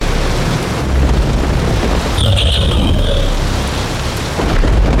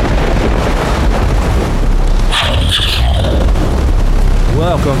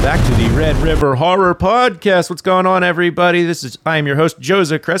River Horror Podcast. What's going on, everybody? I am your host, Joe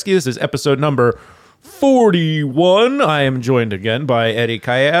Zakreski. This is episode number 41. I am joined again by Eddie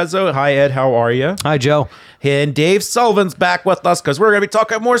Cayazzo. Hi, Ed. How are you? Hi, Joe. And Dave Sullivan's back with us because we're going to be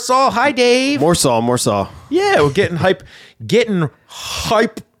talking more Saw. Hi, Dave. More Saw. Yeah, we're getting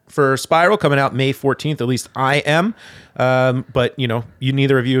hype for Spiral coming out May 14th. At least I am. But,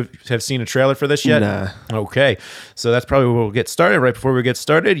 neither of you have seen a trailer for this yet? Nah. Okay. So that's probably where we'll get started. Right before we get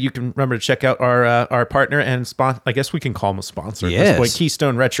started, you can remember to check out our partner and sponsor. I guess we can call them a sponsor at this point.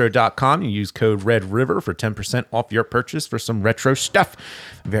 KeystoneRetro.com. You use code Red River for 10% off your purchase for some retro stuff.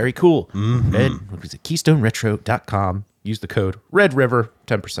 Very cool. Ed, what was it? KeystoneRetro.com. Use the code Red River,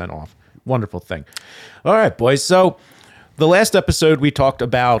 10% off. Wonderful thing. All right, boys. So the last episode we talked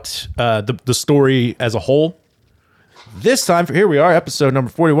about the story as a whole. This time, here we are, episode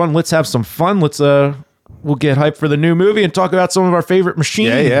number 41. Let's have some fun. We'll get hyped for the new movie and talk about some of our favorite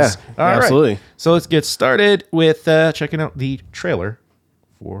machines. Yeah. All absolutely. Right. So let's get started with checking out the trailer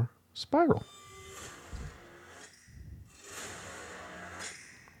for Spiral.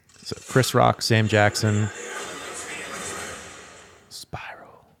 So Chris Rock, Sam Jackson,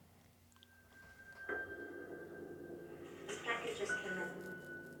 Spiral.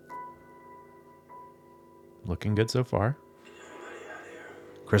 Looking good so far.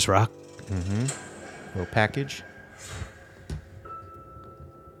 Chris Rock. Little package.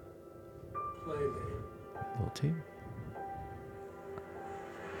 Little team.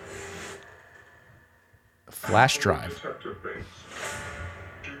 A flash drive. Detective Bates,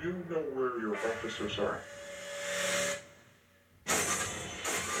 do you know where your officers are?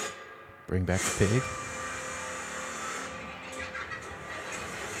 Bring back the pig.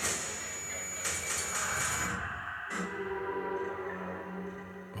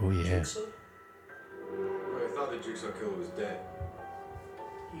 Oh, yeah. I thought the Jigsaw Killer was dead.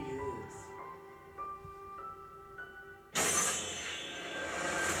 He is.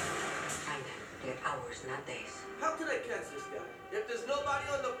 I know. They're hours, not days. How can I catch this guy? If there's nobody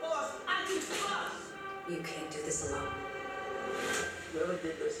on the force, I can trust. You can't do this alone. Whoever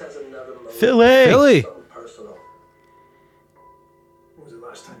did this has another motive. Philly! Something personal. When was the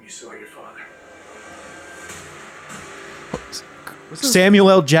last time you saw your father? Samuel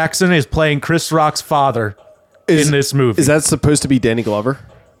L. Jackson is playing Chris Rock's father in this movie. Is that supposed to be Danny Glover?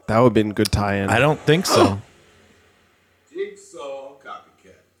 That would have been a good tie-in. I don't think so. Jigsaw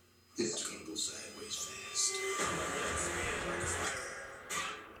copycat. It's gonna go sideways fast.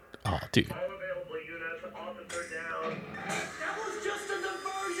 Oh, dude. Available units, officer down. That was just a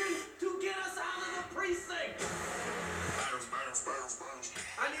diversion to get us out of the precinct.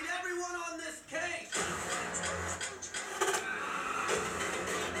 I need everyone on this case.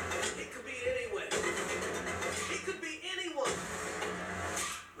 It could be anywhere. It could be anyone.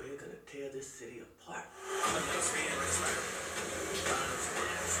 We're gonna tear this city apart.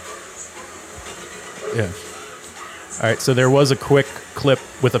 Yeah. All right, so there was a quick clip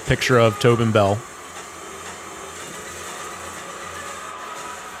with a picture of Tobin Bell.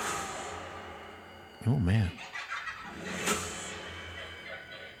 Oh, man.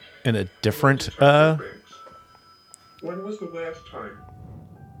 And a different, Detective Bates, when was the last time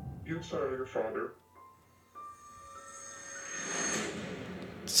you saw your father?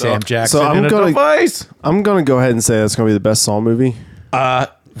 Sam Jackson so I'm in a gonna- device. I'm going to go ahead and say that's going to be the best Saw movie.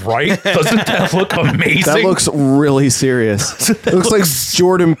 Right? Doesn't that look amazing? That looks really serious. It looks like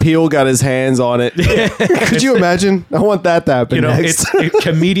Jordan Peele got his hands on it. Could you imagine? I want that to happen next. it's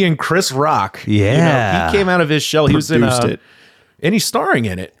comedian Chris Rock. Yeah. He came out of his shell. He was in Produced it. and he's starring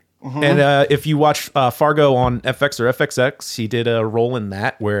in it. And if you watch Fargo on FX or FXX, he did a role in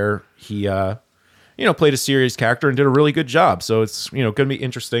that where he, played a serious character and did a really good job. So it's, going to be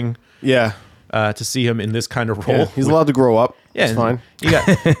interesting Yeah. to see him in this kind of role. Yeah, he's allowed to grow up. Yeah, It's fine. You got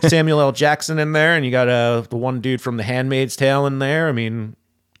Samuel L. Jackson in there, and you got the one dude from The Handmaid's Tale in there. I mean,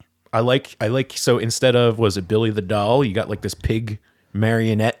 I like. So instead of, was it Billy the Doll, you got like this pig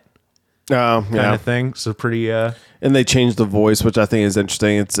marionette kind Yeah. of thing. So pretty. And they changed the voice, which I think is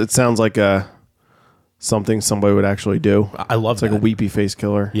interesting. It sounds like something somebody would actually do. I love It's like that. a weepy face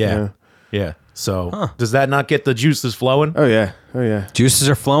killer. Yeah. So does that not get the juices flowing? Oh yeah. Juices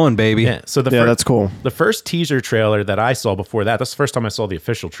are flowing, baby. Yeah. So That's cool. The first teaser trailer that I saw before that's the first time I saw the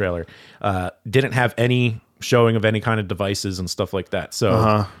official trailer. Didn't have any showing of any kind of devices and stuff like that.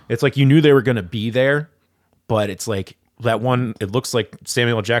 So it's like you knew they were going to be there, but it's like that one. It looks like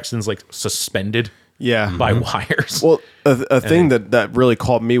Samuel L. Jackson's like suspended by wires. Well, a thing that really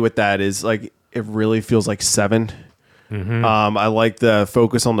caught me with that is like it really feels like Seven. I like the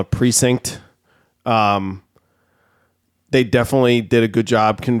focus on the precinct. they definitely did a good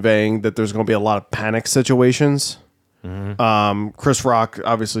job conveying that there's going to be a lot of panic situations. Chris Rock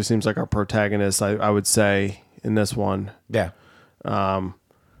obviously seems like our protagonist, I would say, in this one. Yeah.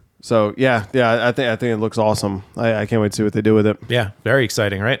 So yeah, I think it looks awesome. I can't wait to see what they do with it. Yeah, very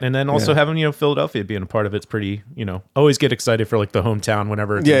exciting, right? And then also having Philadelphia being a part of it's pretty. Always get excited for like the hometown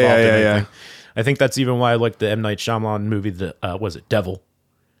whenever it's involved in anything. I think that's even why I like the M. Night Shyamalan movie. Was it Devil?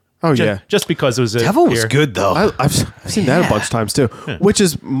 Oh just because it was Devil was good though. I've seen that a bunch of times too, which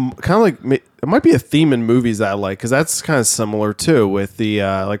is kind of like it might be a theme in movies that I like because that's kind of similar too with the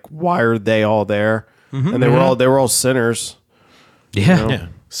like why are they all there? And they were all sinners. Yeah. Yeah.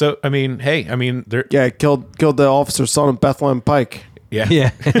 So they're killed the officer's son of Bethlehem Pike. Yeah.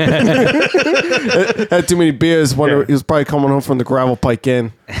 Had too many beers. He was probably coming home from the Gravel Pike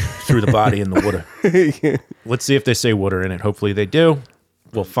Inn. Threw the body in the water. Let's see if they say water in it. Hopefully they do.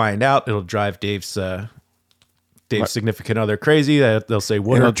 We'll find out. It'll drive Dave's significant other crazy. They'll say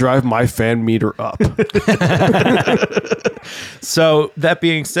water. It'll drive my fan meter up. So that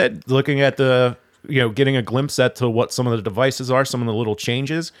being said, looking at the getting a glimpse at to what some of the devices are, some of the little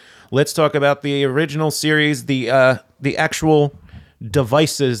changes. Let's talk about the original series, the actual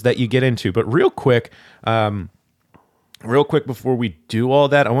devices that you get into. But real quick before we do all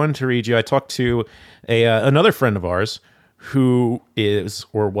that, I wanted to read you. I talked to another friend of ours who is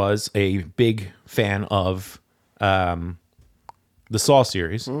or was a big fan of the Saw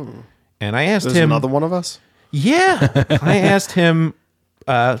series, and I asked him. Another one of us. Yeah, I asked him.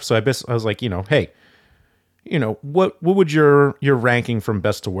 So I was like, hey, what would your ranking from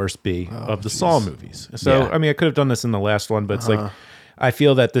best to worst be of the Saw movies? So I could have done this in the last one, but it's like I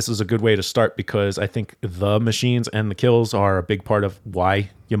feel that this is a good way to start because I think the machines and the kills are a big part of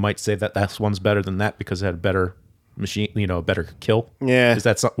why you might say that one's better than that because it had a better machine, a better kill. Yeah,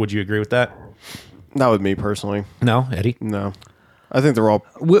 would you agree with that? Not with me personally. No, Eddie. No, I think they're all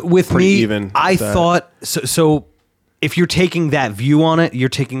with pretty me. Even. I thought so. If you're taking that view on it, you're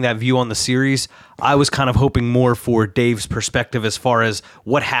taking that view on the series. I was kind of hoping more for Dave's perspective as far as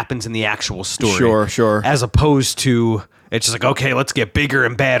what happens in the actual story. Sure. As opposed to it's just like, okay, let's get bigger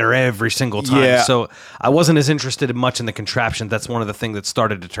and badder every single time. Yeah. So I wasn't as interested in much in the contraption. That's one of the things that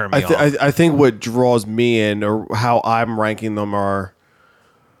started to turn me off. I think what draws me in or how I'm ranking them are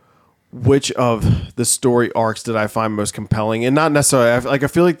which of the story arcs did I find most compelling? And not necessarily, I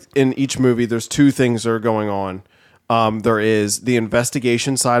feel like in each movie there's two things that are going on. There is the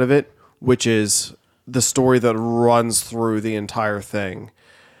investigation side of it, which is the story that runs through the entire thing.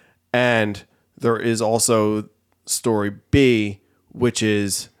 And there is also story B, which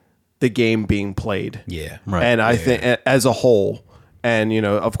is the game being played. Yeah. Right. And I think as a whole, and,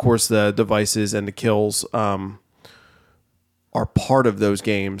 of course, the devices and the kills are part of those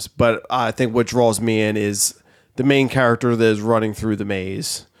games. But I think what draws me in is the main character that is running through the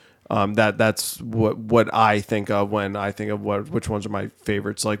maze. That's what I think of when I think of which ones are my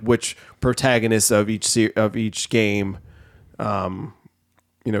favorites, like which protagonist of each game,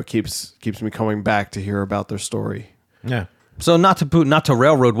 keeps me coming back to hear about their story. Yeah. So not to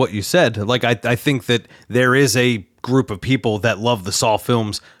railroad what you said, like I think that there is a group of people that love the Saw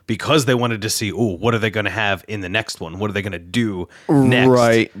films because they wanted to see, what are they going to have in the next one? What are they going to do next?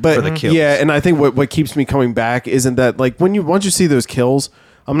 Right, but for the kills? Yeah, and I think what keeps me coming back isn't that like once you see those kills.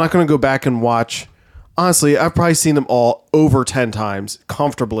 I'm not going to go back and watch. Honestly, I've probably seen them all over 10 times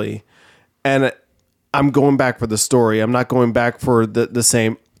comfortably. And I'm going back for the story. I'm not going back for the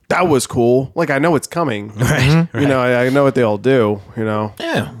same. That was cool. Like, I know it's coming. Right. I know what they all do,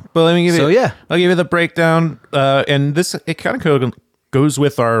 Yeah. But let me give you, I'll give you the breakdown. And it kind of goes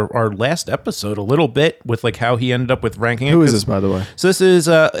with our last episode a little bit with like how he ended up with ranking it. Who is this, by the way? So this is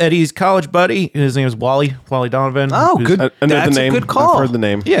Eddie's college buddy. His name is Wally Donovan. Oh, good. That's a good call. I've heard the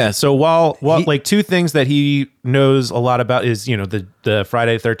name. Yeah. So like two things that he knows a lot of about is, the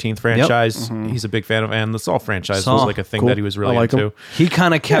Friday the 13th franchise. Yep. He's a big fan of, and the Saw franchise was like a thing that he was really into. Him. He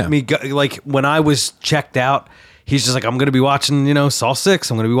kind of kept me, like when I was checked out, he's just like, I'm going to be watching, Saw 6.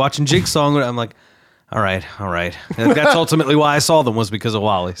 I'm going to be watching Jigsaw. I'm like, All right. That's ultimately why I saw them was because of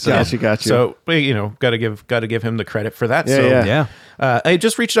Wally. So. Gotcha. So, got to give him the credit for that. Yeah. I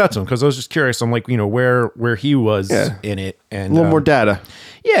just reached out to him because I was just curious. I'm like, where he was in it, and a little more data.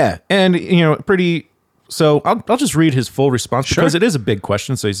 Yeah, and pretty. So I'll just read his full response because it is a big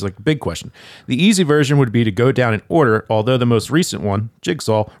question. So he's like, big question. The easy version would be to go down in order, although the most recent one,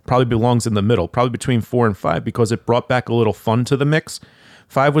 Jigsaw, probably belongs in the middle, probably between 4 and 5 because it brought back a little fun to the mix.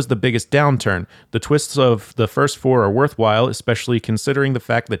 5 was the biggest downturn. The twists of the first 4 are worthwhile, especially considering the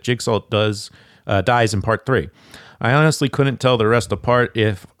fact that Jigsaw dies in part 3. I honestly couldn't tell the rest apart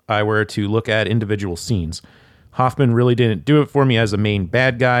if I were to look at individual scenes. Hoffman really didn't do it for me as a main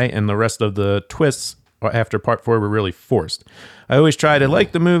bad guy, and the rest of the twists after part 4 were really forced. I always try to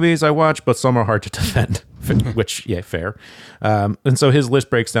like the movies I watch, but some are hard to defend, which, yeah, fair. And so his list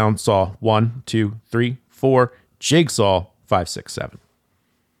breaks down Saw 1, 2, 3, 4, Jigsaw 5, 6, 7.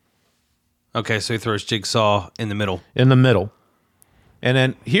 Okay, so he throws Jigsaw in the middle. In the middle. And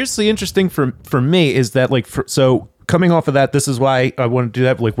then here's the interesting for me is that, like, so coming off of that, this is why I want to do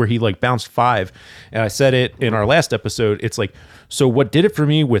that, like, where he, like, bounced 5. And I said it in our last episode. It's like, so what did it for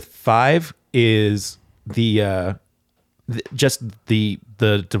me with 5 is just the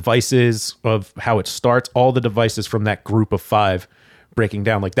devices of how it starts, all the devices from that group of 5 breaking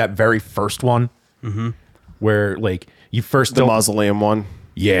down, like that very first one, where, like, you first the mausoleum one.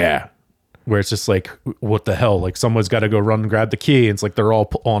 Yeah. Where it's just like, what the hell? Like, someone's got to go run and grab the key. And it's like they're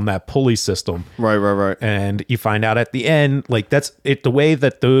all on that pulley system. Right. And you find out at the end, like, that's it. The way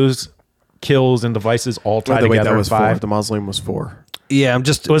that those kills and devices all tie together. That was 5. 4. The mausoleum was 4. Yeah, I'm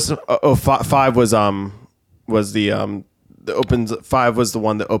just. 5 was the opens. 5 was the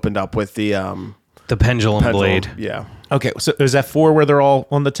one that opened up with the pendulum blade. Yeah. Okay, so is that 4 where they're all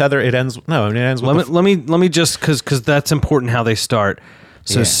on the tether? It ends. No, it ends with. Let me just because that's important how they start.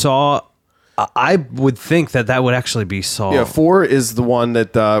 So Yeah. Saw. I would think that would actually be Saw. Yeah, 4 is the one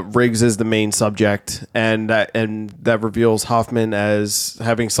that Riggs is the main subject, and that reveals Hoffman as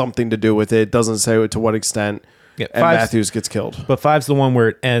having something to do with it. Doesn't say to what extent. Yeah, and 5's Matthews gets killed. But 5's the one where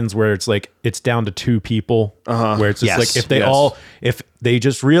it ends, where it's like it's down to 2 people. Where it's just like if they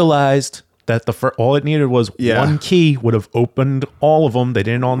just realized that all it needed was one key would have opened all of them. They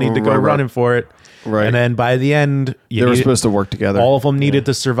didn't all need to go running for it. Right. And then by the end, they were supposed to work together. All of them needed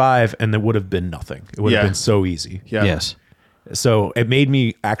to survive, and there would have been nothing. It would have been so easy. Yeah. Yes. So it made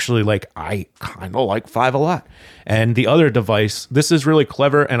me actually I kind of like 5 a lot. And the other device, this is really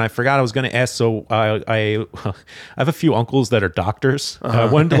clever, and I forgot I was going to ask. So I have a few uncles that are doctors. I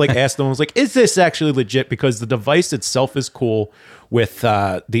wanted to ask them. I was like, is this actually legit? Because the device itself is cool. With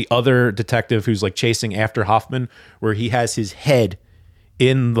the other detective who's like chasing after Hoffman, where he has his head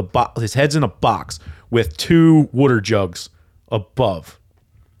in the his head's in a box with 2 water jugs above.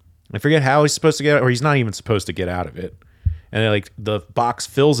 I forget how he's supposed to get, or he's not even supposed to get out of it. And then, the box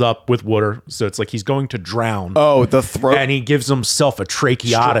fills up with water, so it's like he's going to drown. Oh, the throat. And he gives himself a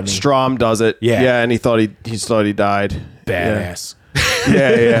tracheotomy. Strom does it. Yeah, and he thought he died. Badass.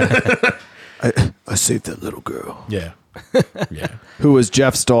 Yeah. I saved that little girl. Yeah. Who was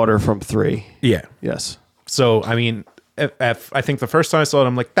Jeff's daughter from 3. Yeah. Yes. So, I mean, I think the first time I saw it,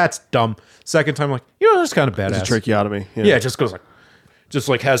 I'm like, that's dumb. Second time, I'm like, that's kind of badass. It's a tracheotomy. Yeah, it just goes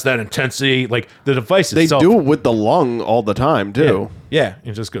has that intensity. Like, the device itself. They do it with the lung all the time, too. Yeah.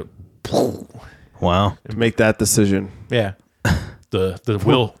 And just go. Wow. To make that decision. Yeah. The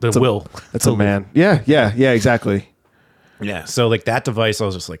will. That's a man. Yeah, exactly. Yeah. So, that device, I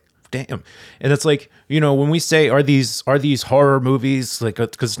was just like, damn. And it's like, when we say, are these horror movies? Because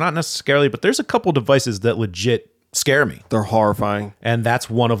it's not necessarily, but there's a couple devices that legit scare me. They're horrifying. And that's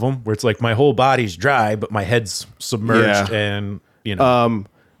one of them, where it's like my whole body's dry, but my head's submerged. And,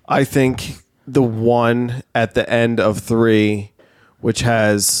 I think the one at the end of 3, which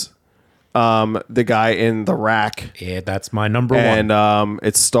has the guy in the rack. Yeah, that's my number one. And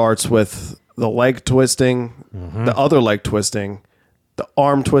it starts with the leg twisting, the other leg twisting, the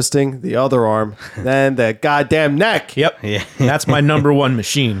arm twisting, the other arm, then the goddamn neck. Yep. Yeah. That's my number one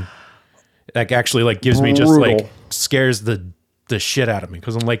machine. That actually gives me just scares the shit out of me,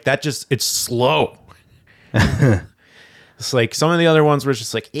 because I'm like, it's slow. It's like some of the other ones were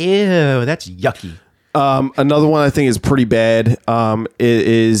just like, ew, that's yucky. Another one I think is pretty bad. It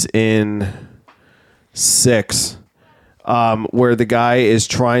is in 6, where the guy is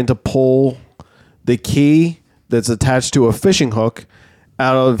trying to pull the key that's attached to a fishing hook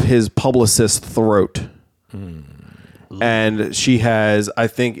out of his publicist's throat. And she has, I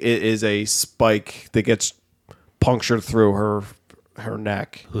think it is a spike that gets punctured through her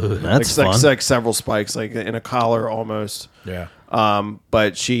neck. That's fun. Like several spikes, like in a collar almost. Yeah.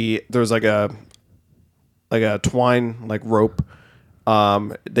 But there's like a twine rope.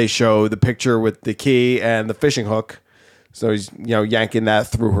 They show the picture with the key and the fishing hook. So he's yanking that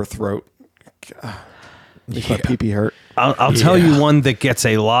through her throat. Makes my pee-pee hurt. I'll tell you one that gets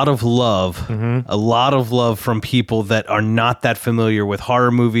a lot of love, a lot of love from people that are not that familiar with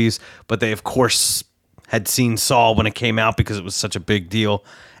horror movies, but they of course had seen Saw when it came out because it was such a big deal,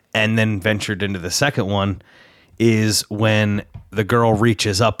 and then ventured into the second one, is when the girl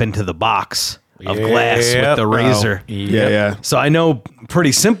reaches up into the box of glass with the razor. Yeah. So I know,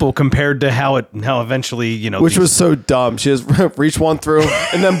 pretty simple compared to how eventually, Which was so dumb. She just reached one through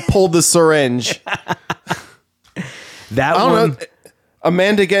and then pulled the syringe. That I don't one. know.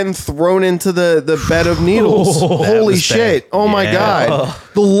 Amanda getting thrown into the bed of needles. Holy was shit. bad. Oh my God.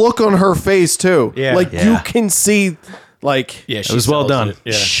 The look on her face too. Yeah. Like Yeah. you can see like Yeah, was well sells done. it.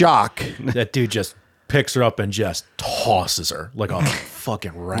 Yeah. shock. That dude just picks her up and just tosses her like a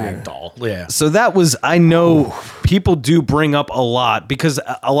fucking rag doll. Yeah. So that was, I know people do bring up a lot because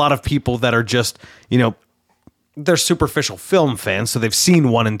a lot of people that are just, they're superficial film fans, so they've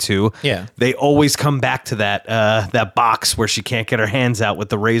seen 1 and 2. Yeah. They always come back to that box where she can't get her hands out with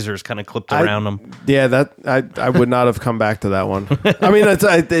the razors kind of clipped around them. Yeah, that I would not have come back to that one. I mean, it's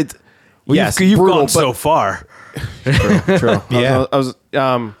yes, You've brutal, gone but so far. true. Yeah. I was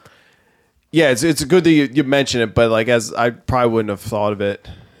yeah, it's good that you mention it, but like as I probably wouldn't have thought of it.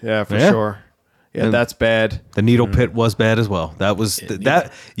 Yeah, for Yeah. sure. Yeah, that's bad. The needle pit was bad as well. That was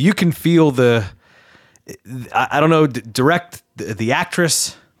that you can feel the. I don't know. The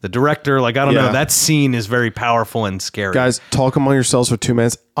actress, the director. Like I don't Yeah. know. That scene is very powerful and scary. Guys, talk among yourselves for 2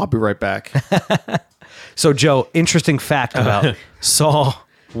 minutes. I'll be right back. So Joe, interesting fact about Saw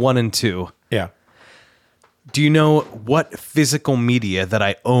 1 and 2. Yeah. Do you know what physical media that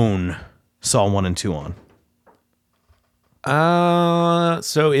I own Saw 1 and 2 on?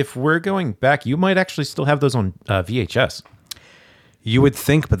 So if we're going back, you might actually still have those on VHS. You would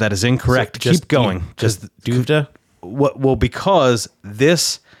think, but that is incorrect. Just Keep going. Just Duvda. Well, because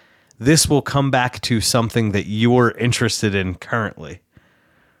this will come back to something that you're interested in currently.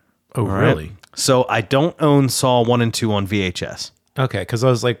 Oh, All right? really? So I don't own Saw 1 and 2 on VHS. Okay, because I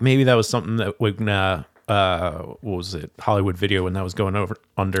was like, maybe that was something that when what was it, Hollywood Video, when that was going under.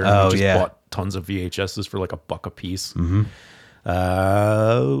 And Oh, we just yeah. bought tons of VHSs for like $1 a piece. Mm-hmm.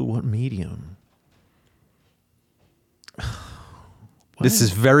 What medium? This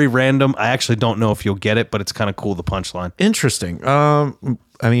is very random. I actually don't know if you'll get it, but it's kind of cool, the punchline. Interesting. I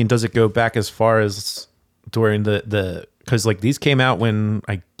mean, does it go back as far as during the because like these came out when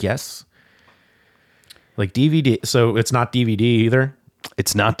I guess like DVD. So it's not DVD either.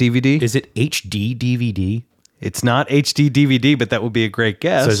 It's not DVD. Is it HD DVD? It's not HD DVD, but that would be a great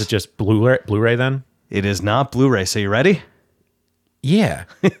guess. So is it just Blu-ray then? It is not Blu-ray. So you ready? Yeah.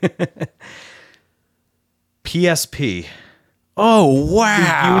 PSP. Oh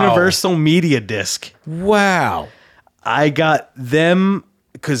wow! Universal Media Disc. Wow. I got them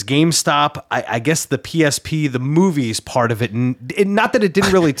because GameStop, I guess the PSP, the movies part of it, not that it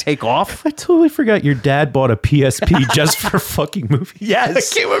didn't really take off. I totally forgot your dad bought a PSP just for fucking movies.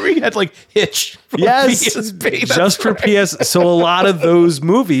 Yes. I can't remember he had like Hitch. For Yes, PSP. just for PS. So a lot of those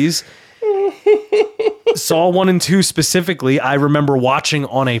movies, Saw 1 and 2 specifically, I remember watching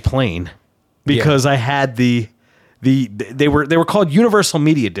on a plane because I had they were called Universal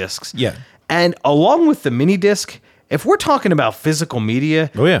Media Discs. Yeah. And along with the mini disc, if we're talking about physical media,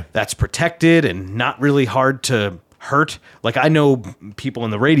 Oh, yeah. that's protected and not really hard to hurt. Like I know people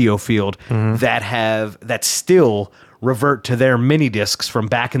in the radio field that still revert to their mini discs from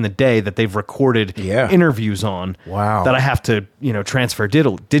back in the day that they've recorded interviews on. Wow. That I have to, transfer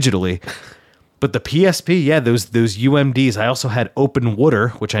digitally. But the PSP, yeah, those UMDs. I also had Open Water,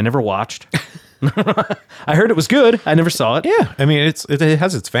 which I never watched. I heard it was good. I never saw it. Yeah. I mean, it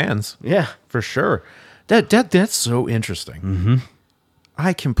has its fans. Yeah. For sure. That's so interesting. Mm-hmm.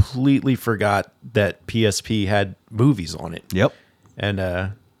 I completely forgot that PSP had movies on it. Yep. And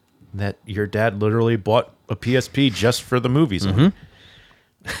that your dad literally bought a PSP just for the movies on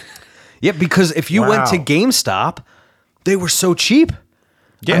it. Yeah, because if you went to Wow. GameStop, they were so cheap.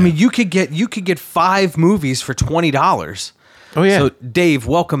 Yeah. I mean, you could get 5 movies for $20. Oh, yeah. So, Dave,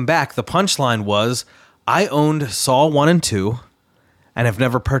 welcome back. The punchline was, I owned Saw 1 and 2 and have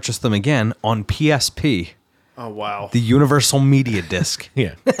never purchased them again on PSP, Oh wow. the Universal Media Disc.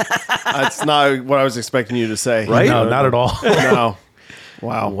 Yeah. That's not what I was expecting you to say. Right? No, not at all. No.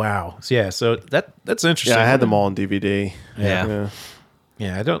 Wow. Wow. So, yeah. So that's interesting. Yeah, I had them all on DVD. Yeah.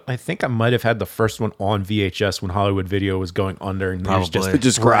 Yeah, I think I might have had the first one on VHS when Hollywood Video was going under, and there's Probably.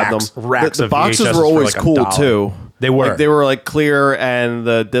 Just grab them. Racks The of boxes VHSs were always for like cool $1. too. They were. Like, they were like clear, and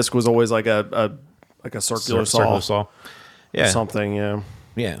the disc was always like a circular saw, Circular saw. Yeah, something. Yeah,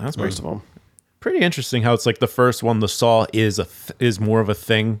 yeah, that's most of them. pretty interesting. How it's like the first one, the saw is is more of a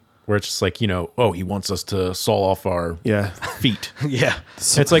thing where it's just like oh, he wants us to saw off our Yeah, feet. Yeah.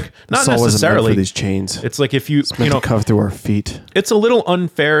 It's like not saw wasn't meant necessarily for these chains. It's like if you It's meant to cut through our feet. it's a little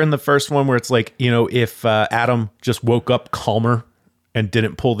unfair in the first one where it's like, if Adam just woke up calmer and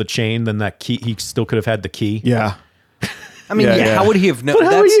didn't pull the chain, then that key, he still could have had the key. Yeah, I mean, Yeah. how would he have known?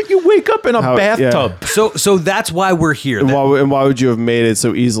 But how you wake up in a bathtub? So that's why we're here. and why would you have made it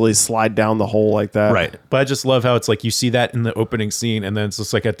so easily slide down the hole like that? Right. But I just love how it's like you see that in the opening scene, and then it's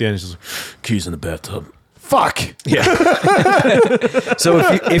just like at the end, it's just keys in the bathtub. Fuck. Yeah. So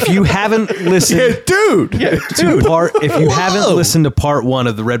if you haven't listened, Dude. if you haven't listened to part 1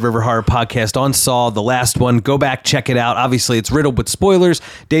 of the Red River Horror Podcast on Saw, the last one, go back, check it out. Obviously, it's riddled with spoilers.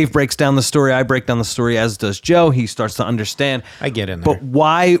 Dave breaks down the story. I break down the story, as does Joe. He starts to understand. I get in there. But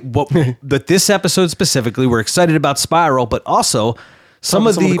why? But this episode specifically, we're excited about Spiral, but also some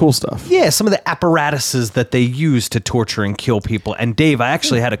of the cool stuff. Yeah, some of the apparatuses that they use to torture and kill people. And Dave, I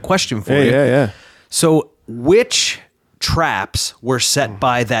actually had a question for you. Yeah. So, which traps were set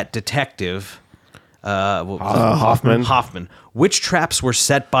by that detective? What was it? Hoffman. Hoffman. Which traps were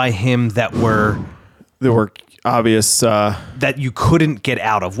set by him that were obvious. that you couldn't get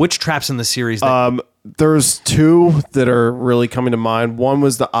out of? Which traps in the series? That, There's 2 that are really coming to mind. One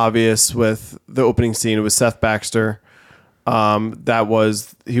was the obvious with the opening scene. It was Seth Baxter. That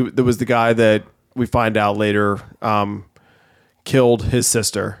was the guy that we find out later killed his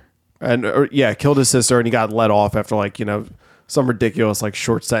sister. Killed his sister, and he got let off after some ridiculous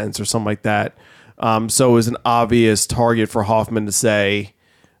short sentence or something like that. So it was an obvious target for Hoffman to say,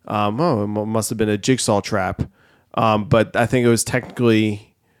 it must have been a jigsaw trap. But I think it was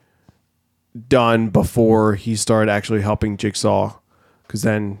technically done before he started actually helping Jigsaw, because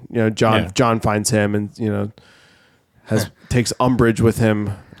then John finds him and takes umbrage with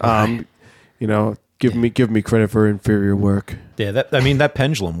him. Give me credit for inferior work. Yeah, that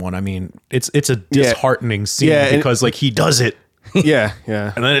pendulum one. I mean, it's a disheartening scene because he does it. Yeah.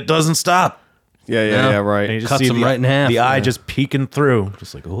 And then it doesn't stop. Yeah, right. And you just Cuts see him right in half. The eye just peeking through,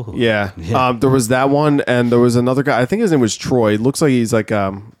 just like, oh. Yeah. There was that one, and there was another guy. I think his name was Troy. Looks like he's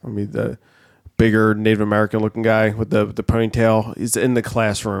the bigger Native American looking guy with the ponytail. He's in the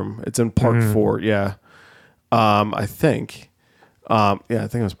classroom. It's in part 4. Yeah. I think. I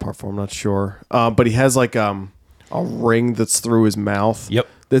think it was part 4. I'm not sure. But he has a ring that's through his mouth. Yep.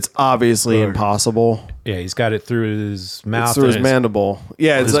 That's obviously impossible. Yeah, he's got it through his mouth. It's through his mandible.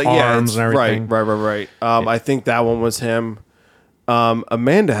 Yeah, it's his arms and everything. Right. I think that one was him.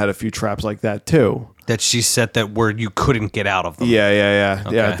 Amanda had a few traps like that too. that she set that where you couldn't get out of them. Yeah.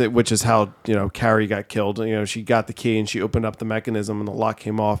 Okay. Which is how Carrie got killed. She got the key and she opened up the mechanism and the lock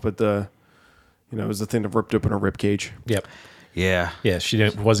came off, but it was the thing that ripped open her rib cage. Yep. Yeah. Yeah. She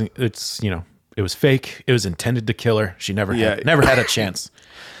didn't. Wasn't. It's It was fake. It was intended to kill her. She never had a chance.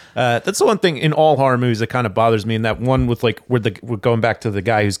 That's the one thing in all horror movies that kind of bothers me. And that one with we're going back to the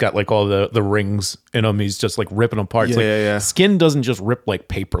guy who's got all the rings in him. He's just ripping them apart. Skin doesn't just rip like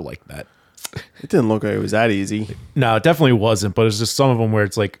paper like that. It didn't look like it was that easy. No, it definitely wasn't. But it's just some of them where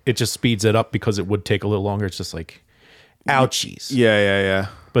it's it just speeds it up because it would take a little longer. It's just ouchies. Yeah.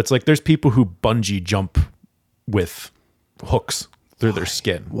 But it's there's people who bungee jump with hooks through their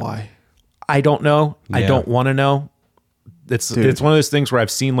skin. Why? I don't know. Yeah. I don't want to know. It's one of those things where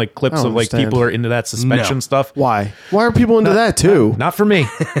I've seen clips of people who are into that suspension stuff. Why are people into that too? Not for me.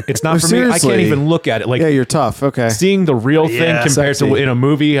 It's not for me. I Seriously. can't even look at it. You're tough. Okay. Seeing the real thing compared sexy. to in a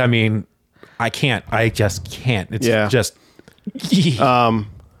movie, I mean, I can't. I just can't. It's just.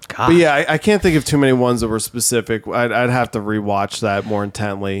 But yeah, I can't think of too many ones that were specific. I'd have to rewatch that more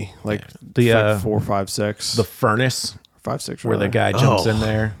intently, the 4, 5, 6, the furnace 5, 6, where the guy jumps in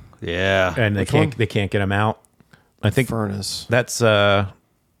there. Yeah. And they can't get him out. I think furnace. That's is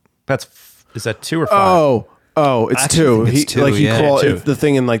that 2 or 5? Oh, it's Actually, 2. I think it's 2, He yeah. crawled 2. it's the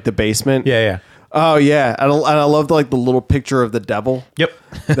thing in the basement. Yeah. Oh yeah, and I love the little picture of the devil. Yep.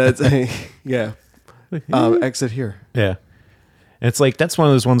 That's yeah. Exit here. Yeah. And it's that's one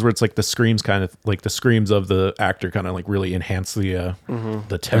of those ones where it's the screams kind of the screams of the actor kind of really enhance the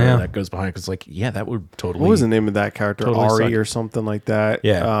terror that goes behind. Because that would totally. What was the name of that character? Totally Ari suck. or something like that.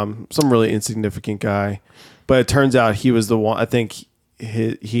 Yeah. Some really insignificant guy, but it turns out he was the one. I think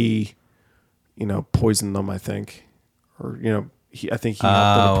he poisoned them. I think, or I think he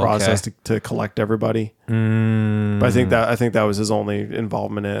helped in the process to collect everybody. But I think that was his only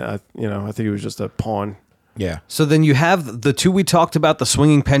involvement in it. I think he was just a pawn. Yeah. So then you have the 2 we talked about, the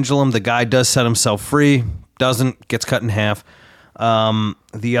swinging pendulum. The guy does set himself free, doesn't, gets cut in half.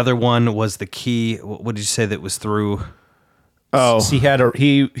 The other one was the key. What did you say that was through? Oh, He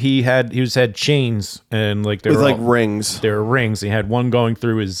had chains and there with were rings. There were rings. He had one going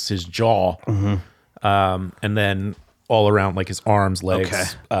through his jaw, and then all around his arms,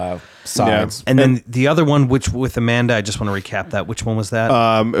 legs, sides. And then the other one, which with Amanda, I just want to recap that. Which one was that?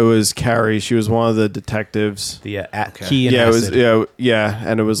 It was Carrie. She was one of the detectives. The key and Yeah, acid. it was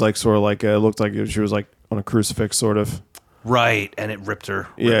and it was sort of it looked like she was on a crucifix, sort of. Right, and it ripped her.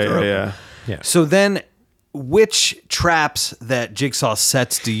 Yeah. So then, which traps that Jigsaw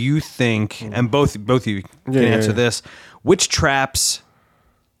sets do you think? And both of you can answer this. Which traps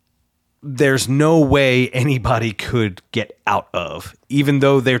there's no way anybody could get out of, even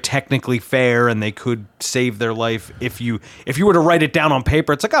though they're technically fair and they could save their life. If you were to write it down on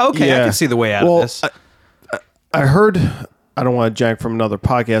paper, it's like, oh, okay, I can see the way out of this. I heard, I don't want to jank from another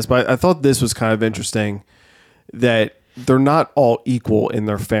podcast, but I thought this was kind of interesting that they're not all equal in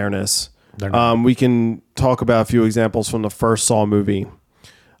their fairness. We can talk about a few examples from the first Saw movie.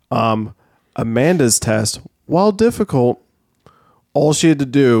 Amanda's test, while difficult, all she had to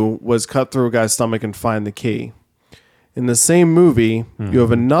do was cut through a guy's stomach and find the key. In the same movie, you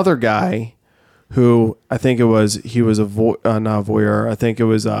have another guy who I think he was not a voyeur. I think it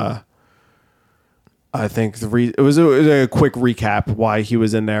was it was a quick recap why he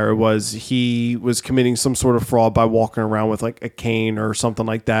was in there. It was he was committing some sort of fraud by walking around with like a cane or something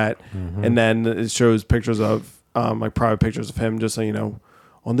like that, and then it shows pictures of like private pictures of him just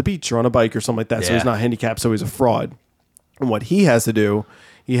on the beach or on a bike or something like that. So he's not handicapped, so he's a fraud. And what he has to do,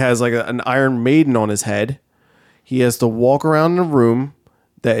 he has like an Iron Maiden on his head. He has to walk around in a room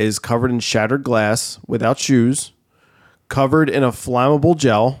that is covered in shattered glass without shoes, covered in a flammable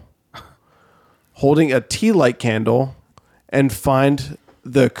gel, holding a tea light candle, and find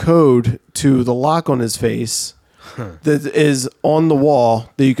the code to the lock on his face that is on the wall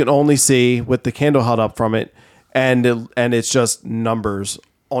that you can only see with the candle held up from it. And it's just numbers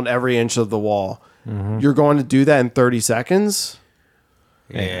on every inch of the wall. You're going to do that in 30 seconds?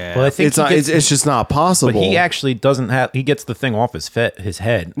 Yeah. Well, I think it's just not possible. But he actually doesn't have. He gets the thing off his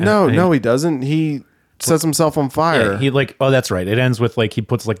head. No, he doesn't. He sets himself on fire. Yeah, he that's right. It ends with like he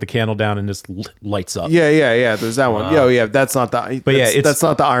puts like the candle down and just lights up. Yeah. There's that one. That's not the. But that's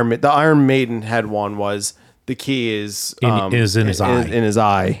not the Iron Maiden. The Iron Maiden had one was the key is in his eye. In his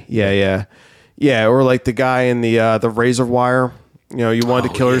eye. Yeah. Or like the guy in the razor wire. You wanted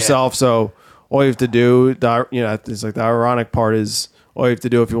to kill yourself, so all you have to do, it's like the ironic part is all you have to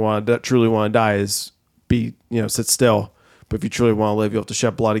do if you truly want to die is sit still. But if you truly want to live, you have to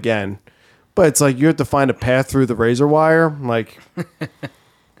shed blood again. But it's like you have to find a path through the razor wire. Like,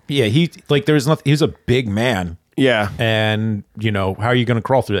 yeah, there's nothing. He's a big man. Yeah, and how are you going to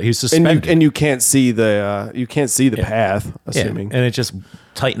crawl through that? He's suspended, and you can't see the path. Assuming, and it just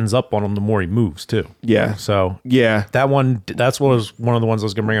tightens up on him the more he moves too. Yeah. So yeah, that was one of the ones I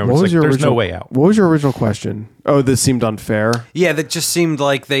was going to bring up. There's no way out. What was your original question? Oh, this seemed unfair. Yeah, that just seemed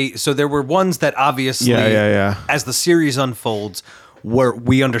like So there were ones that obviously, as the series unfolds, where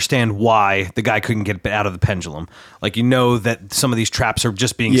we understand why the guy couldn't get out of the pendulum. Like that some of these traps are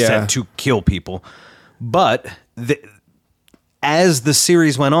just being set to kill people. But as the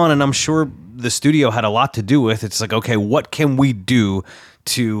series went on, and I'm sure the studio had a lot to do with, it's like, okay, what can we do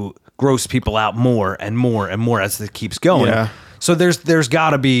to gross people out more and more and more as it keeps going? Yeah. So there's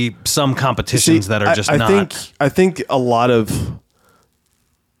got to be some competitions that are just not. I think a lot of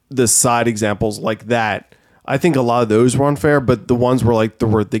the side examples like that, I think a lot of those were unfair, but the ones where like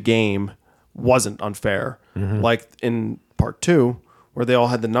the game wasn't unfair. Like in part 2, where they all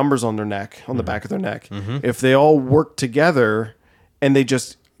had the numbers on their neck, on the back of their neck. If they all worked together and they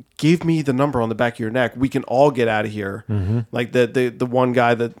just gave me the number on the back of your neck, we can all get out of here. Like the one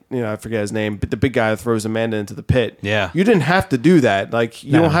guy that, I forget his name, but the big guy that throws Amanda into the pit. Yeah. You didn't have to do that. Like,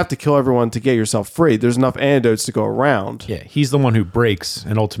 you don't have to kill everyone to get yourself free. There's enough antidotes to go around. Yeah, he's the one who breaks,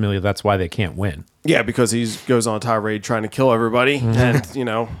 and ultimately that's why they can't win. Yeah, because he goes on a tirade trying to kill everybody, and,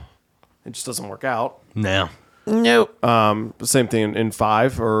 it just doesn't work out. No. Nope. Same thing in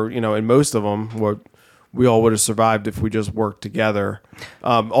 5, or in most of them, where we all would have survived if we just worked together.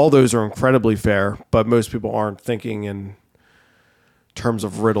 All those are incredibly fair, but most people aren't thinking in terms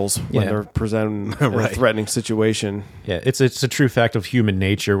of riddles when they're presented in a threatening situation. Yeah, it's a true fact of human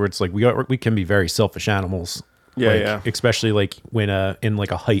nature where it's like we can be very selfish animals. Yeah, especially like when in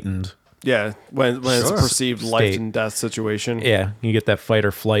like a heightened. Yeah, when it's a perceived life and death situation. Yeah, you get that fight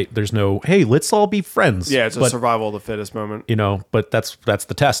or flight. There's no, hey, let's all be friends. Yeah, it's a survival of the fittest moment. But that's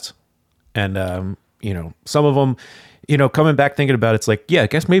the test. And, some of them, coming back thinking about it, it's like, yeah, I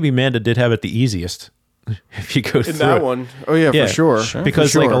guess maybe Amanda did have it the easiest if you go through that one. Oh, yeah, for sure.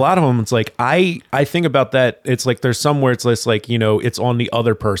 Because like a lot of them, it's like, I think about that. It's like there's some where it's less like, it's on the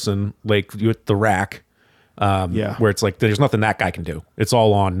other person, like with the rack. Where it's like, there's nothing that guy can do. It's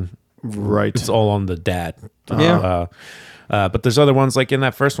all on... Right. It's all on the dad. Yeah. But there's other ones like in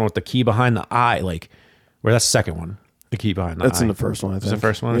that first one with the key behind the eye, like where that's the second one. The key behind the eye. That's in the first one, I think. Is the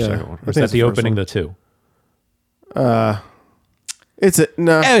first one or second one? Or is that the opening to 2? It's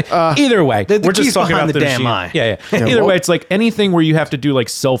either way. We're just talking about the damn eye. Yeah. Either way, it's like anything where you have to do like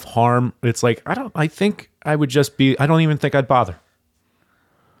self-harm. It's like, I don't even think I'd bother.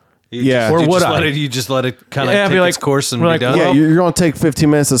 Yeah. Or you would just I? You just let it kind of Yeah, I'd take be its like- course and we're be like, done. Yeah, you're going to take 15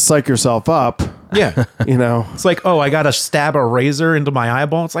 minutes to psych yourself up, Yeah. you know. It's like, oh, I got to stab a razor into my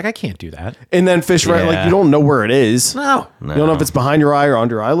eyeball. It's like, I can't do that. And then fish right, like Yeah. you don't know where it is. No. You don't know if it's behind your eye or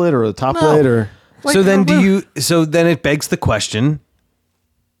under your eyelid or the top lid or. Like, So then I don't know. so then it begs the question,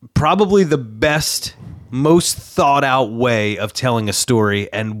 probably the best, most thought out way of telling a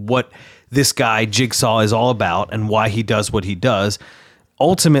story and what this guy Jigsaw is all about and why he does what he does.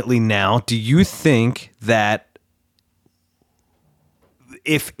 Ultimately now, do you think that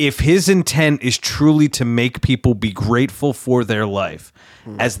if his intent is truly to make people be grateful for their life,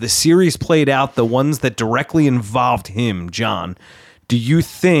 as the series played out, the ones that directly involved him, John, do you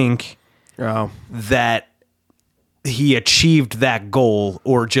think that he achieved that goal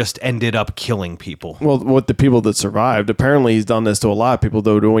or just ended up killing people? Well, with the people that survived, apparently he's done this to a lot of people,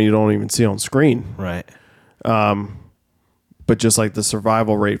 though, doing you don't even see on screen. Right. But just like the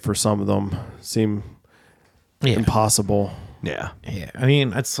survival rate for some of them seem impossible. Yeah. Yeah. I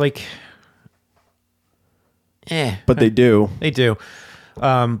mean, it's like, But they do. they do.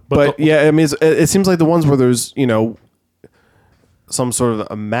 But yeah, I mean, it seems like the ones where there's, you know, some sort of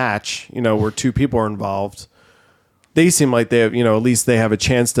a match, you know, where two people are involved, they seem like they have, you know, at least they have a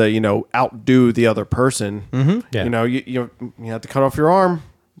chance to, you know, outdo the other person. Mm-hmm. Yeah. You know, you have to cut off your arm,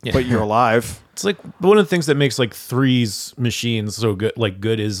 but you're alive. It's like one of the things that makes like Three's machines so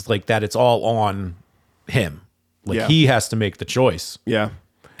good, is like that it's all on him. Like Yeah. he has to make the choice. Yeah.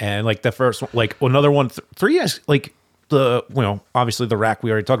 And like the first one, like another one, Three has like the, you know, obviously the rack,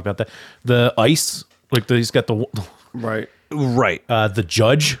 we already talked about that. The ice, like he's got the, Right. Right. the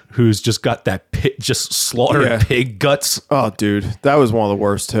judge who's just got that pit, just slaughtered Yeah. pig guts. Oh, dude, that was one of the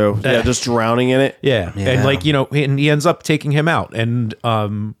worst too. Yeah, just drowning in it. Yeah. And like, you know, and he ends up taking him out. And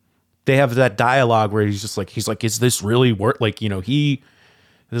they have that dialogue where he's like, is this really worth, like, you know,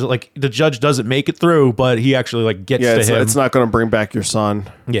 like the judge doesn't make it through, but he actually like gets Yeah, to it's, him. it's not going to bring back your son.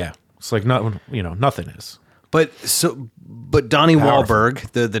 Yeah. It's like, not, you know, nothing is. But Donnie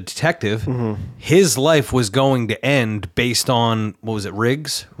Wahlberg, the detective, his life was going to end based on, what was it,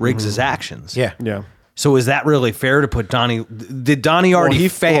 Riggs's actions. Yeah. Yeah. So is that really fair to put Donnie? Did Donnie already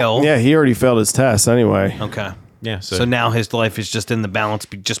fail? Yeah, he already failed his test anyway. Okay. Yeah. So now his life is just in the balance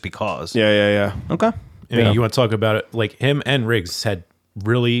just because. Yeah. Okay. I mean, you want to talk about it, like him and Riggs had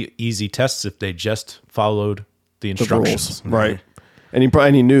really easy tests if they just followed the The instructions. rules. Right. And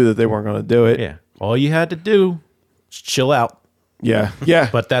he knew that they weren't going to do it. Yeah. All you had to do is chill out. Yeah. Yeah.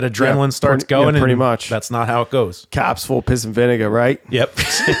 But that adrenaline Yeah, starts pretty- yeah, going. pretty and much. That's not how it goes. Caps full of piss and vinegar, right? Yep.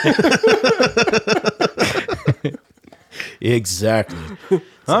 Exactly.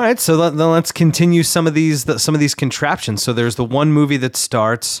 All right, so then let's continue some of these contraptions. So there's the one movie that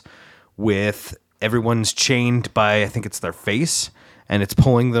starts with everyone's chained by, I think it's their face, and it's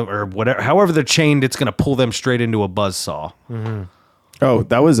pulling them, or whatever. However they're chained, it's going to pull them straight into a buzzsaw. Oh,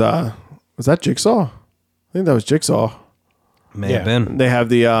 that was that Jigsaw? I think that was Jigsaw. May have been. They have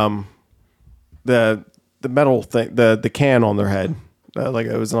the metal thing, the can on their head, like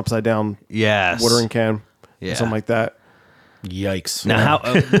it was an upside down Yes. watering can, Yeah. something like that. Yikes. Now,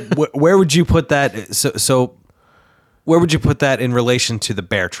 how? Where would you put that? So, where would you put that in relation to the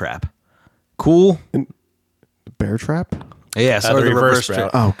bear trap? Cool. Bear trap? Yes, or the reverse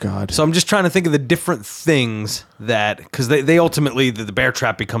trap. Oh God. So I'm just trying to think of the different things that, because they ultimately the bear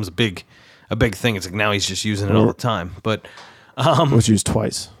trap becomes a big thing. It's like now he's just using it all the time, but It was used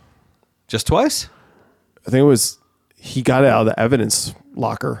twice. just twice. I think it was he got it out of the evidence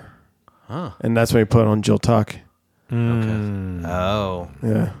locker, and that's when he put it on Jill Tuck. Oh,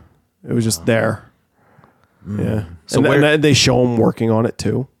 Yeah, it was just there. Yeah. So and, where- and they show him working on it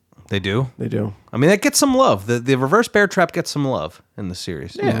too. they do. They do. I mean, that gets some love. The reverse bear trap gets some love in the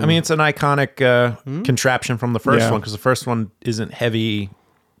series. Yeah, I mean, it's an iconic contraption from the first Yeah. one, because the first one isn't heavy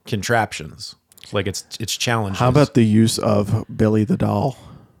contraptions. Like it's challenges. How about the use of Billy the doll?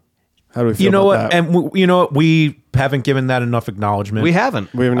 How do we feel you know about what? that? And you know what? We haven't given that enough acknowledgement. We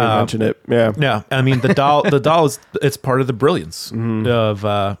haven't. We haven't even mentioned it. Yeah. Yeah, I mean the doll. The doll is it's part of the brilliance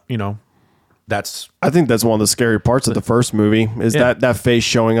of you know, that's I think that's one of the scary parts of the first movie is Yeah. that face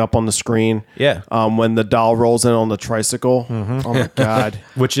showing up on the screen. Yeah. When the doll rolls in on the tricycle. Oh my God.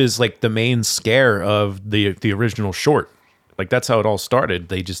 which is like the main scare of the original short. Like that's how it all started.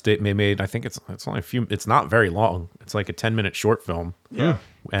 They made, I think it's only it's not very long. It's like a 10-minute short film. Yeah.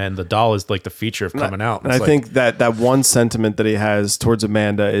 And the doll is like the feature of coming out. And It's I like- think that one sentiment that he has towards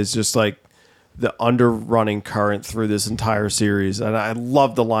Amanda is just like the underrunning current through this entire series. And I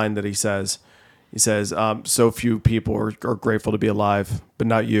love the line that he says. He says, so few people are grateful to be alive, but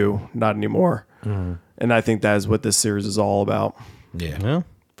not you, not anymore. And I think that is what this series is all about. yeah. Yeah,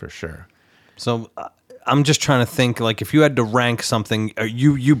 for sure. So I'm just trying to think, like, if you had to rank something,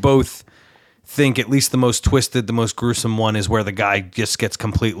 you both think at least the most twisted, the most gruesome one is where the guy just gets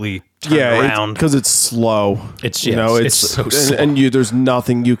completely turned around. Because it's slow. It's it's so slow. and there's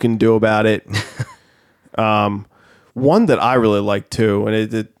nothing you can do about it. One that I really like too, and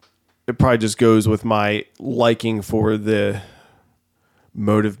it probably just goes with my liking for the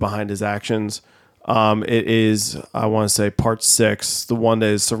motive behind his actions. It is, I want to say, part 6, the one that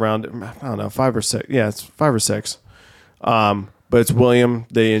is surrounded, I don't know, 5 or 6. Yeah, it's 5 or 6. But it's William,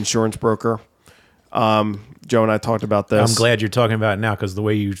 the insurance broker. Joe and I talked about this. I'm glad you're talking about it now because the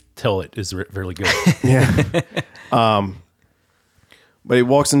way you tell it is really good. Yeah. But he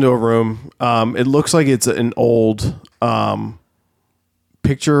walks into a room. It looks like it's an old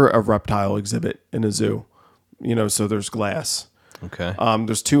picture of reptile exhibit in a zoo. So there's glass. Okay.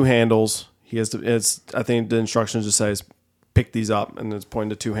 There's 2 handles. He has to. I think the instructions just says pick these up, and it's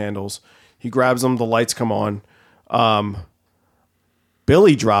pointing to 2 handles. He grabs them. The lights come on.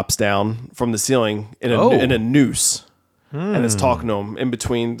 Billy drops down from the ceiling in a noose, and is talking to him. In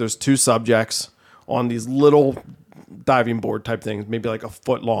between, there's 2 subjects on these little diving board type things, maybe like a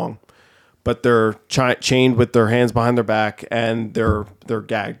foot long, but they're chained with their hands behind their back, and they're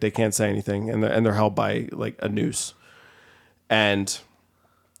gagged. They can't say anything, and they're held by like a noose. And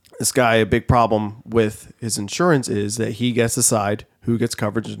this guy, a big problem with his insurance is that he gets to decide who gets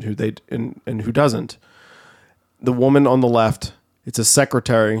coverage and who doesn't. The woman on the left, it's a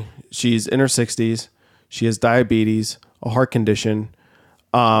secretary. She's in her 60s. She has diabetes, a heart condition,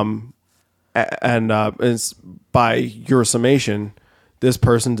 and it's, by your summation, this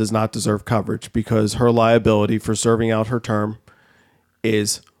person does not deserve coverage because her liability for serving out her term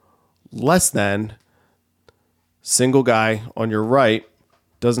is less than single guy on your right,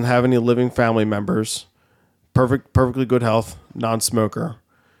 doesn't have any living family members, perfectly good health, non-smoker.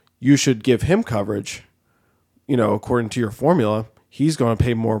 You should give him coverage. According to your formula, he's going to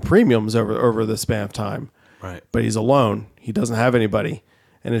pay more premiums over the span of time. Right. But he's alone. He doesn't have anybody.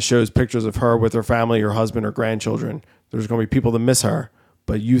 And it shows pictures of her with her family, her husband, her grandchildren. There's going to be people that miss her,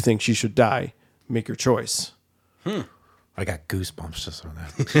 but you think she should die. Make your choice. I got goosebumps just on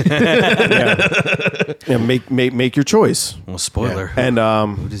that. Yeah, make your choice. Well, spoiler. And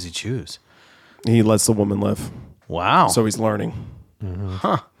who does he choose? he lets the woman live. Wow. So he's learning.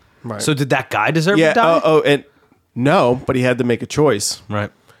 Huh. Right. So did that guy deserve to die? And no, but he had to make a choice.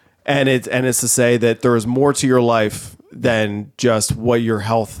 Right. And it's to say that there is more to your life than just what your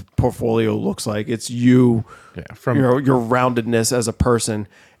health portfolio looks like. It's you, from your roundedness as a person.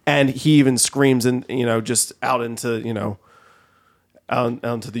 And he even screams and just out into out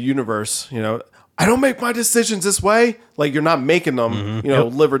into the universe. I don't make my decisions this way. Like, you're not making them.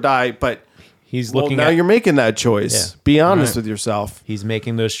 Live or die. But he's looking. Now you're making that choice. Yeah. Be honest with yourself. He's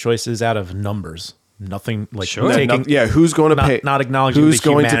making those choices out of numbers. Nothing like Sure. taking. Who's going to pay? Not acknowledging who's the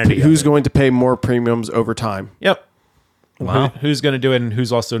going humanity to of who's it. going to pay more premiums over time. Yep. Wow. Who's going to do it, and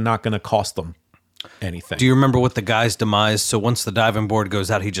who's also not going to cost them anything. Do you remember what the guy's demise? So once the diving board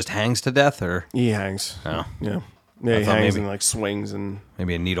goes out, he just hangs to death, or He hangs. Oh. Yeah. He thought hangs maybe- and like swings and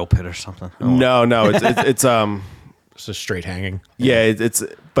maybe a needle pit or something? Oh, no, it's It's just straight hanging. yeah, it's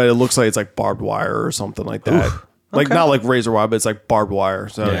but it looks like it's like barbed wire or something like that. Like not like razor wire, but it's like barbed wire.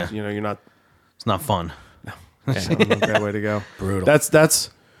 So Yeah. you're not. it's not fun. That's not a great way to go. Brutal.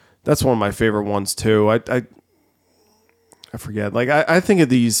 That's one of my favorite ones too. I forget. Like I think of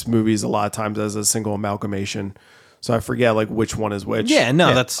these movies a lot of times as a single amalgamation. So I forget like which one is which. Yeah,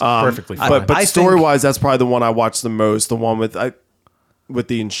 no, that's perfectly fine. But I think- story wise, that's probably the one I watched the most. The one with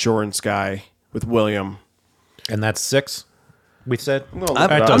the insurance guy with William. And that's 6. We said.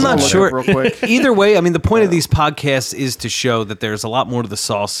 I'm not sure. Real quick. Either way, I mean, the point of these podcasts is to show that there's a lot more to the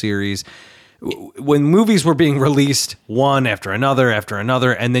Saw series. When movies were being released, one after another,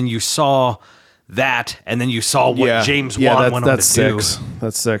 and then you saw that, and then you saw what James Wan went on to do.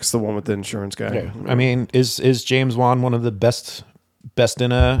 That's 6. The one with the insurance guy. Yeah. I mean, is James Wan one of the best in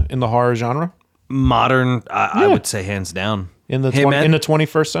the horror genre Modern, I would say, hands down. in the Him in the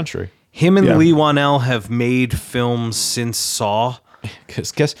 21st century? Him and Yeah. Lee Wanell have made films since Saw.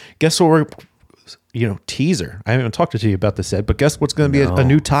 Because guess what we're teaser. I haven't even talked to you about this yet, but guess what's going to be a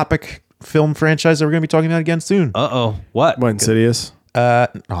new topic film franchise that we're going to be talking about again soon? Uh-oh. What? What, Insidious?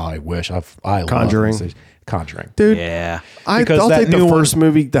 I wish I love Conjuring. Insidious. Conjuring. dude. Yeah. I'll Because that take the new one- first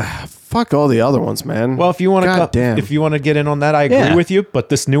movie. Fuck all the other ones, man. Well, if you want to get in on that, I agree Yeah. with you. But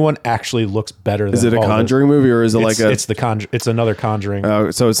this new one actually looks better. is than it a all the- Conjuring movie or is it like a? It's the It's another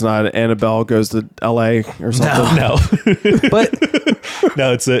Conjuring. So it's not Annabelle goes to L.A. or something. No, But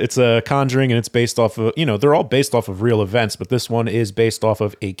no, it's a Conjuring, and it's based off of they're all based off of real events, but this one is based off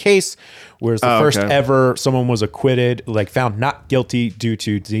of a case, whereas the first okay. ever someone was acquitted, like found not guilty due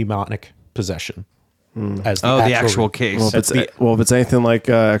to demonic possession. As the actual case. Well, if it's anything like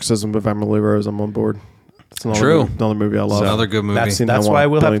Exorcism of Emily Rose, I'm on board. It's another True. another movie I love. Another good movie. I've seen That's that why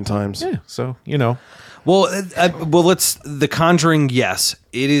one we'll a billion have times. Yeah, so Well, let's The Conjuring. Yes,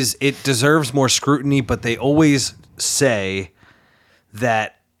 it is. It deserves more scrutiny, but they always say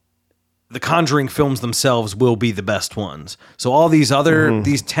that the Conjuring films themselves will be the best ones. So all these other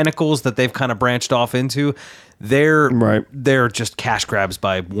these tentacles that they've kind of branched off into, they're just cash grabs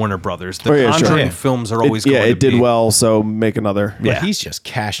by Warner Brothers. The Conjuring films are always going it to did be, well, so make another. but he's just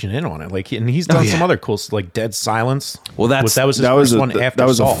cashing in on it. Like, and he's done some other cool, like Dead Silence. Well, that was his first one after that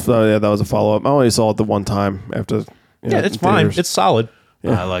was Saw. that was a follow up. I only saw it the one time after. Yeah, it's fine. theaters. It's solid.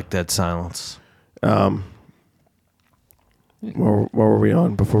 I like Dead Silence. Where were we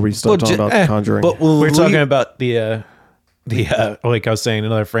on before we start talking about The Conjuring? But We're talking about the like I was saying,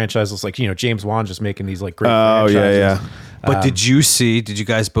 another franchise was like James Wan just making these like great franchises. But did you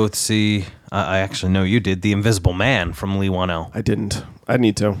guys both see? I actually know you did. The Invisible Man from Lee Wanell. I didn't. I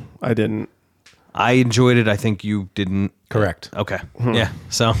need to. I didn't. I enjoyed it. I think you didn't. Correct. Okay. Yeah.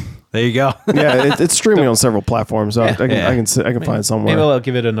 So there you go. Yeah, it's streaming on several platforms, so I can find somewhere. Maybe I'll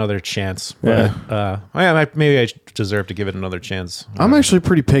give it another chance. But, maybe I deserve to give it another chance. I'm actually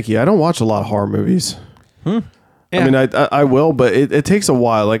pretty picky. I don't watch a lot of horror movies. Yeah. I mean, I will, but it takes a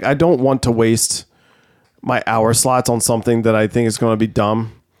while. Like, I don't want to waste my hour slots on something that I think is going to be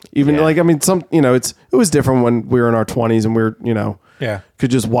dumb. Even like, I mean, it was different when we were in our 20s and we were, could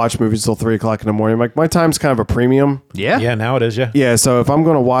just watch movies till 3 o'clock in the morning. Like, my time's kind of a premium. Yeah. Yeah, now it is. Yeah. Yeah. So if I'm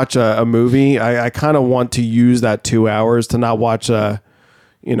going to watch a movie, I kind of want to use that 2 hours to not watch a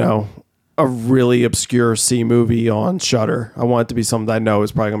really obscure C movie on Shudder. I want it to be something that I know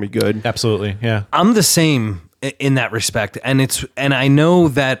is probably going to be good. Absolutely. Yeah. I'm the same in that respect, and I know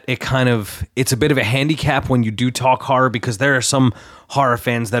that it's a bit of a handicap when you do talk horror, because there are some horror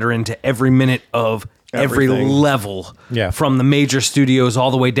fans that are into every minute of every level, from the major studios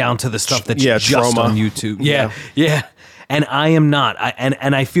all the way down to the stuff that's just Trauma on YouTube. Yeah. And I am not.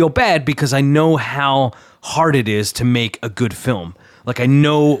 And I feel bad because I know how hard it is to make a good film. Like, I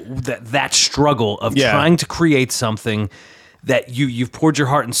know that struggle of trying to create something that you've poured your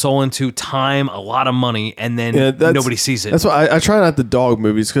heart and soul into, time, a lot of money, and then nobody sees it. That's why I try not to dog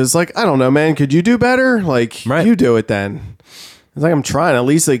movies, because, like, I don't know, man. Could you do better? Like, you do it then. It's like, I'm trying. At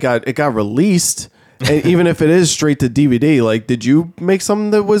least it got released. And even if it is straight to DVD, like, did you make something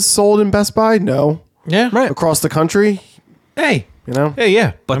that was sold in Best Buy? No. Yeah. Right. Across the country? Hey. Hey,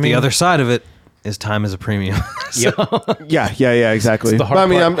 yeah. But the other side of it is time is a premium. Yeah, exactly. the hard But I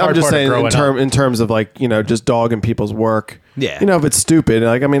mean, part- I'm hard just part of saying growing up. in terms of, like, just dogging people's work. Yeah. If it's stupid,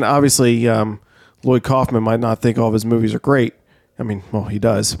 like, I mean, obviously, Lloyd Kaufman might not think all of his movies are great. I mean, well, he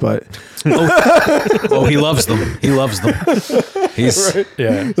does, but Oh, he loves them. He loves them. He's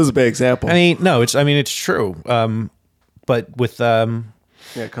Yeah. this is a big example. I mean, no, it's true. But with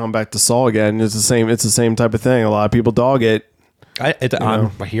Coming back to Saw again, it's the same type of thing. A lot of people dog it.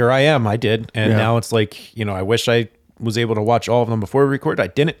 here I am. I did, and Yeah. now it's like I wish I was able to watch all of them before we recorded. I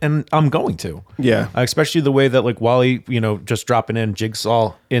didn't, and I'm going to. Yeah. Especially the way that, like, Wally, just dropping in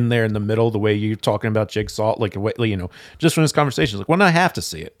Jigsaw in there in the middle, the way you're talking about Jigsaw, like, just from this conversation, like, when I have to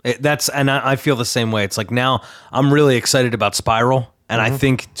see it. and I feel the same way. It's like, now I'm really excited about Spiral, and I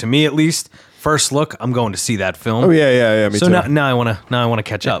think, to me at least, first look, I'm going to see that film. Oh yeah. Me So too. now I want to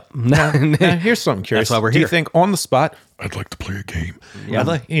catch up. Now, here's something curious. That's why we're Do here. you think on the spot, I'd like to play a game.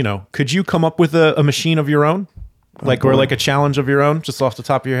 could you come up with a machine of your own? Like, or like a challenge of your own, just off the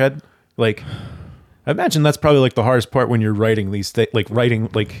top of your head? Like, I imagine that's probably like the hardest part when you're writing these things, like writing,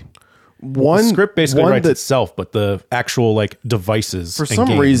 like, one the script basically one writes that, itself, but the actual, like, devices. for and some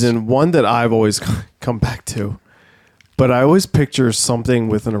games. reason, one that I've always come back to, but I always picture something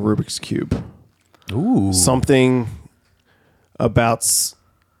within a Rubik's Cube. Ooh. Something about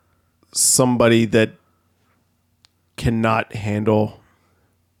somebody that cannot handle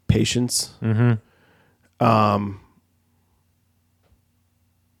patience.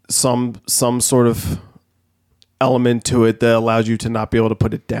 Some sort of element to it that allows you to not be able to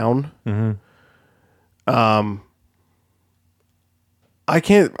put it down. I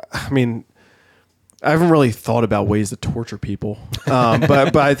mean, I haven't really thought about ways to torture people,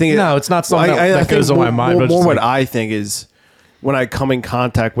 but I think No, it's not something that goes on my mind, but More just what like- I think is when I come in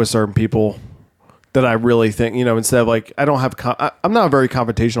contact with certain people that I really think, instead of like I don't have, I'm not a very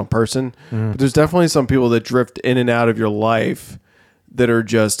confrontational person, but there's definitely some people that drift in and out of your life that are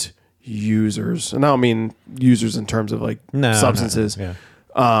just users, and I don't mean users in terms of like substances,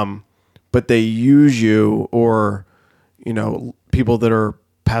 but they use you, or people that are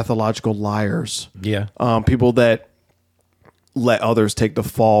pathological liars, people that let others take the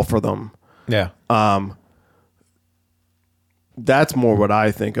fall for them. That's more what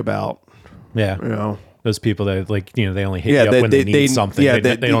I think about. Those people that they only hit you up when they need something.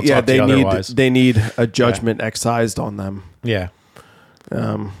 They don't talk to you otherwise. They need a judgment excised on them. Yeah.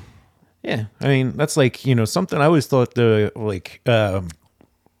 I mean, that's like, something I always thought there'd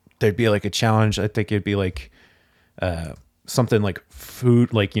be like a challenge. I think it'd be like something like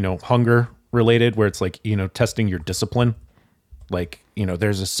food, like, hunger related, where it's like, testing your discipline. Like,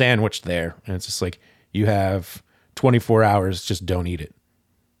 there's a sandwich there and it's just like, you have 24 hours, just don't eat it.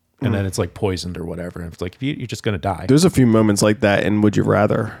 And then it's like poisoned or whatever. And it's like, you're just going to die. There's a few moments like that in Would You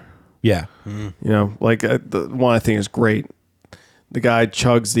Rather. Yeah. Like the one I think is great. The guy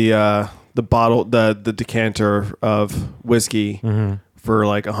chugs the bottle, the decanter of whiskey for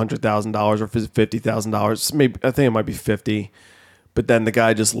like $100,000 or $50,000. Maybe, I think it might be 50. But then the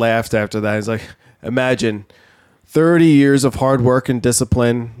guy just laughed after that. He's like, imagine 30 years of hard work and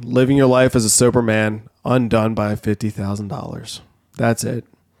discipline, living your life as a sober man, undone by $50,000. That's it.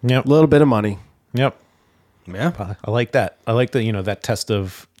 Yep. A little bit of money. Yep. Yeah. I like that. I like the, that test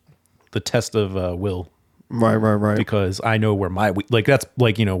of will. Right. Because I know where my weak, like that's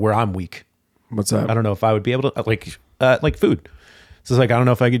like, where I'm weak. What's that? I don't know if I would be able to like food. So it's like, I don't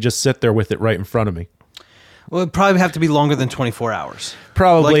know if I could just sit there with it right in front of me. Well, it'd probably have to be longer than 24 hours.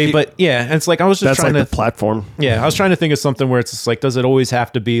 Probably, Like but yeah. And it's like, I was just That's trying like to the platform. Yeah, I was trying to think of something where it's just like, does it always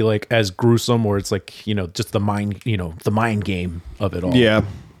have to be like as gruesome, or it's like, just the mind game of it all? Yeah.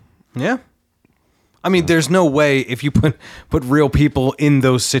 Yeah. I mean, there's no way if you put real people in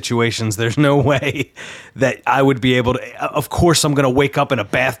those situations, there's no way that I would be able to. Of course, I'm going to wake up in a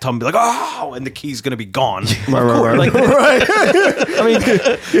bathtub and be like, oh, and the key's going to be gone. Right. Like, I mean,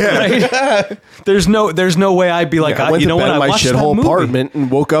 right? There's no way I'd be like, I went to bed in my shithole apartment and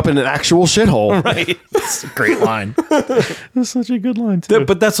woke up in an actual shithole. Right. It's a great line. That's such a good line too.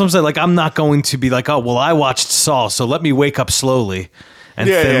 But that's what I'm saying. Like, I'm not going to be like, oh, well, I watched Saw, so let me wake up slowly and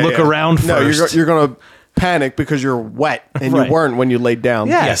then look around first. No, you're going to panic because you're wet and you weren't when you laid down.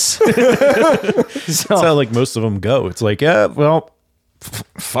 Yes. That's how like most of them go. It's like, yeah, well,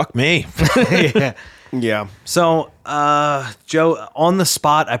 fuck me. Yeah. So, Joe, on the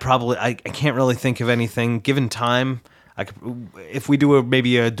spot, I can't really think of anything. Given time, if we do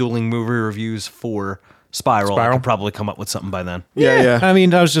maybe a dueling movie reviews for Spiral, I could probably come up with something by then. Yeah. I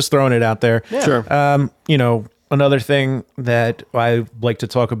mean, I was just throwing it out there. Yeah. Sure. Another thing that I like to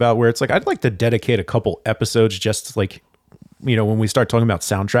talk about, where it's like, I'd like to dedicate a couple episodes just like, when we start talking about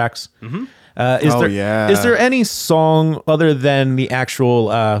soundtracks. Is there any song other than the actual,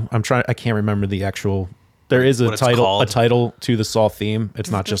 I can't remember the actual, there is a title to the Saw theme.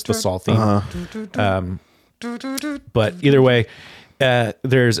 It's not just the Saw theme. But either way,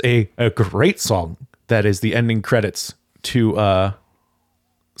 there's a great song that is the ending credits to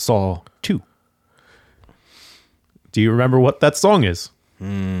Saw 2. Do you remember what that song is?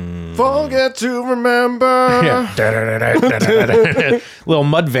 Forget to remember. Yeah. Little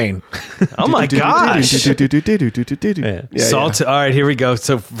Mudvayne. Oh my gosh. Yeah. Saw 2. All right, here we go.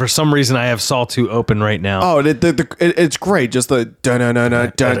 So for some reason, I have Saw 2 open right now. Oh, it's great. Just the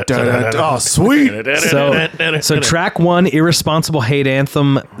oh, sweet. So track 1, Irresponsible Hate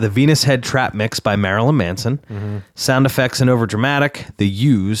Anthem, the Venus Head Trap Mix by Marilyn Manson. Sound effects and overdramatic, The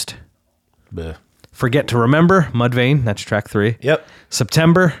Used. Bleh. Forget to Remember, Mudvayne, that's track 3. Yep.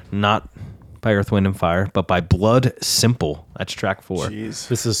 September, not by Earth, Wind, and Fire, but by Blood Simple, that's track 4. Jeez.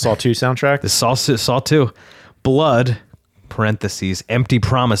 This is Saw 2 soundtrack? This is Saw 2. Blood, parentheses, Empty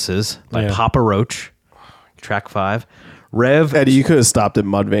Promises by Papa Roach, track 5. Rev. Eddie, you could have stopped at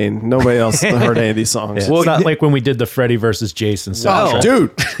Mudvayne. Nobody else heard any of these songs. Yeah, well, it's not like when we did the Freddy versus Jason soundtrack. Oh,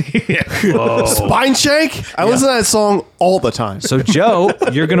 dude. Spine Shake? I listen to that song all the time. So, Joe,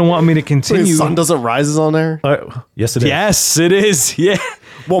 you're going to want me to continue. Sun Doesn't Rise is on there? Yes, it is. Yes, it is. Yeah.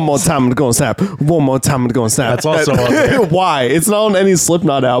 One more time, I'm going to snap. One more time, I'm going to snap. That's also on there. Why? It's not on any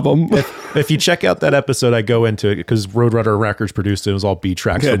Slipknot album. If you check out that episode, I go into it because Roadrunner Records produced it. It was all B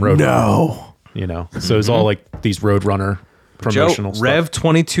tracks from Roadrunner. No. So it's all like these Roadrunner promotional Joe, stuff. Rev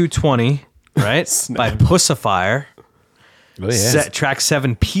 2220, right? By Pussifier. Oh, yeah. Track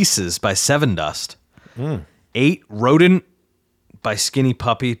 7, Pieces by Seven Dust. 8, Rodent by Skinny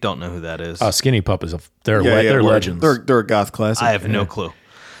Puppy. Don't know who that is. Skinny Pup is they're we're- legends. They're a goth classic. I have no clue.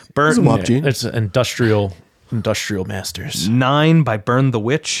 It's a WAP gene. It's industrial masters. 9 by Burn the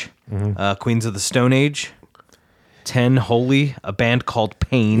Witch, Mm-hmm. Queens of the Stone Age. 10, Holy, a band called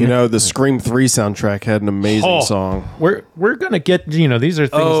Pain. You know, the Scream 3 soundtrack had an amazing song. We're gonna get these are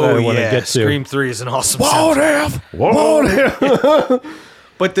things that I want to get to. Scream 3 is an awesome soundtrack.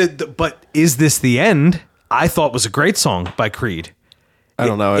 But Is This the End? I thought was a great song by Creed. I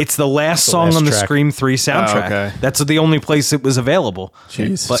don't know. It's the last song last on the track. Scream 3 soundtrack. okay. That's the only place it was available.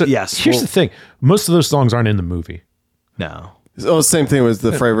 Jeez. But So yes. here's the thing: most of those songs aren't in the movie. No. Oh, same thing with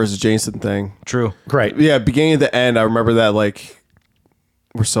the Frey versus Jason thing. True. Right? Yeah, beginning to end, I remember that, like,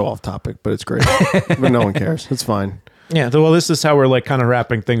 we're so off topic, but it's great. But no one cares. It's fine. Yeah. Well, this is how we're like kind of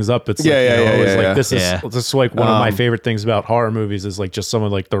wrapping things up. It's Yeah, like, yeah, yeah, always yeah, like yeah. this is Yeah. this is like one of my favorite things about horror movies is like just some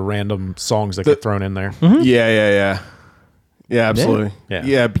of like the random songs that get thrown in there. Yeah, absolutely. Yeah.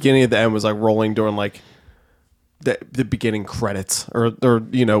 Yeah, beginning at the end was like rolling during like the beginning credits or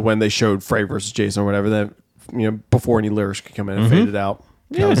when they showed Frey versus Jason or whatever, then before any lyrics could come in and faded out.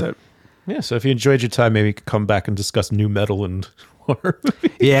 That was it. Yeah. So if you enjoyed your time, maybe you could come back and discuss new metal and horror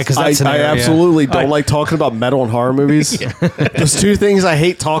movies. Yeah, because that's an I area. absolutely don't like talking about metal and horror movies. There's two things I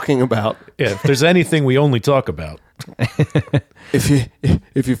hate talking about. Yeah. If there's anything we only talk about.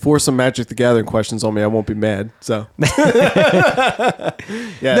 If you force some Magic the Gathering questions on me, I won't be mad. So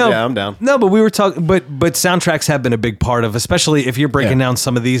yeah, I'm down. No, but we were talking, but soundtracks have been a big part of, especially if you're breaking down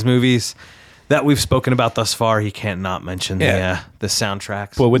some of these movies that we've spoken about thus far. You can't not mention the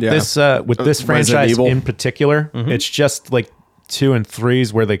soundtracks. But with Yeah. this Resident franchise Evil. in particular, it's just like 2 and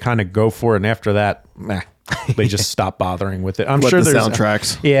 3s where they kind of go for it, and after that, they just stop bothering with it. I'm What, sure the there's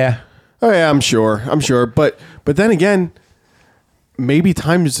soundtracks? Yeah. Oh yeah, I'm sure. But then again, maybe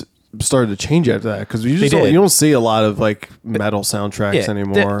times started to change after that because you don't see a lot of like metal soundtracks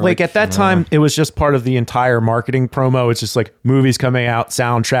anymore. Like at that time, it was just part of the entire marketing promo. It's just like movies coming out,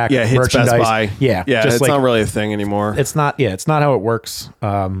 soundtrack, hits merchandise. Best Buy. Yeah, yeah, just it's like, not really a thing anymore. It's not. Yeah, it's not how it works.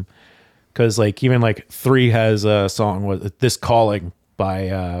 Because like even like 3 has a song with "This Calling" by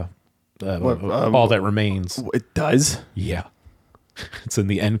All That Remains. It does. Yeah, it's in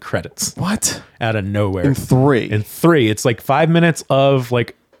the end credits. What? Out of nowhere. In 3. In 3, it's like 5 minutes of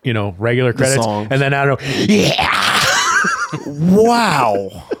like regular credits, songs. and then I don't know.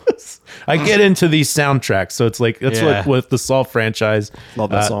 Wow. I get into these soundtracks, so it's like that's Yeah. what with the Saw franchise. Love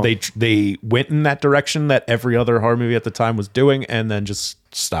that song. They went in that direction that every other horror movie at the time was doing, and then just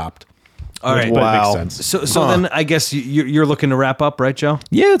stopped. All right. But it Wow. makes sense. So then I guess you're looking to wrap up, right, Joe?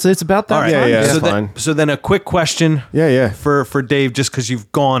 Yeah, it's about that. All right. Yeah, yeah, so that's then, fine. so then a quick question. Yeah. For Dave, just because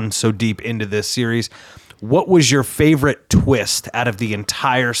you've gone so deep into this series, what was your favorite twist out of the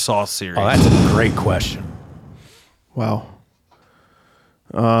entire Saw series? Oh, that's a great question. Wow.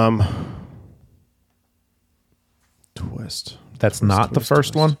 Twist. That's not the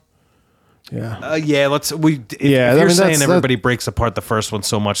first one. Yeah. Yeah, let's. If Yeah, I you're mean, saying that's- everybody breaks apart the first one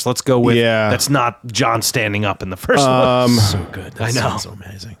so much, let's go with that's not John standing up in the first one. So good. That I know. sounds so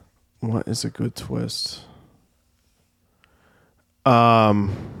amazing. What is a good twist?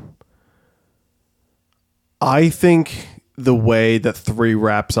 I think the way that 3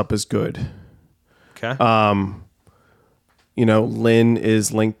 wraps up is good. Okay. Lynn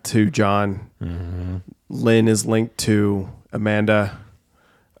is linked to John. Lynn is linked to Amanda.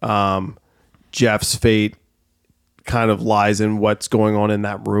 Jeff's fate kind of lies in what's going on in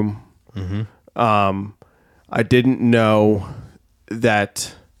that room. I didn't know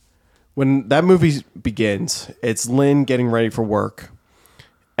that when that movie begins, it's Lynn getting ready for work,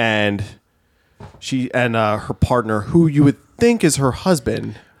 and she and her partner, who you would think is her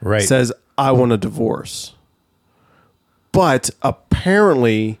husband, Right. says, "I want a divorce." But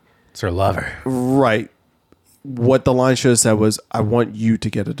apparently, It's her lover. right, what the line should have said was, "I want you to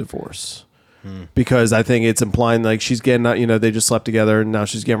get a divorce." Because I think it's implying like she's getting, they just slept together and now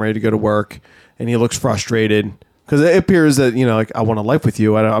she's getting ready to go to work, and he looks frustrated because it appears that like, I want a life with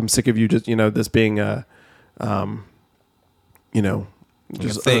you. I'm sick of you just this being a,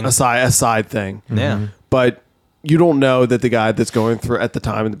 just thing. a side thing. Yeah. But you don't know that the guy that's going through at the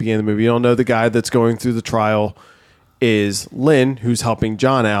time at the beginning of the movie, you don't know the guy that's going through the trial is Lynn, who's helping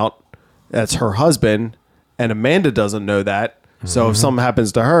John out. That's her husband, and Amanda doesn't know that. So if something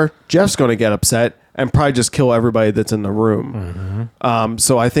happens to her, Jeff's going to get upset and probably just kill everybody that's in the room.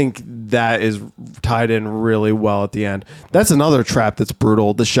 So I think that is tied in really well at the end. That's another trap that's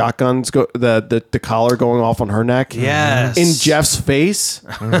brutal. The shotguns, the collar going off on her neck. Yes. In Jeff's face.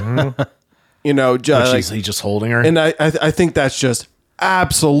 He's just holding her. and I think that's just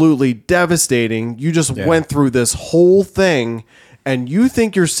absolutely devastating. You just went through this whole thing, and you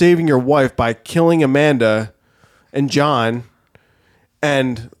think you're saving your wife by killing Amanda and John,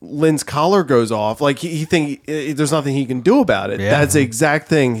 and Lynn's collar goes off. Like he think there's nothing he can do about it. Yeah. That's the exact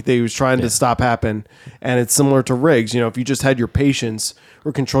thing that he was trying to stop happen. And it's similar to Riggs. You know, if you just had your patience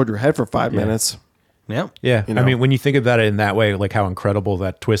or controlled your head for 5 minutes. Yeah. Yeah. You know? I mean, when you think about it in that way, like how incredible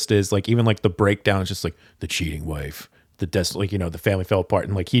that twist is, like even like the breakdown is just like the cheating wife, like, you know, the family fell apart.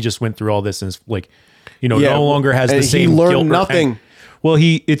 And like he just went through all this and is like, you know, no longer has the and same he learned guilt or nothing. Well,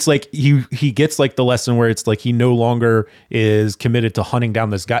 it's like he gets like the lesson where it's like he no longer is committed to hunting down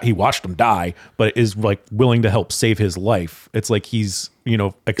this guy. He watched him die, but is like willing to help save his life. It's like he's, you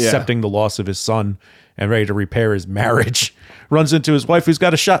know, accepting the loss of his son and ready to repair his marriage. Runs into his wife who's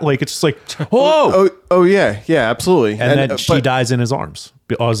got a shot. Like it's just like, whoa! Oh yeah, absolutely. And then she dies in his arms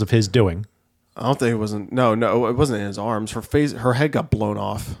because of his doing. I don't think it wasn't. No, it wasn't in his arms. Her head got blown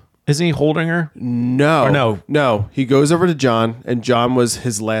off. Isn't he holding her? No. Or no. He goes over to John, and John was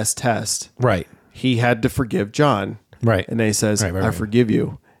his last test. Right. He had to forgive John. Right. And then he says, I forgive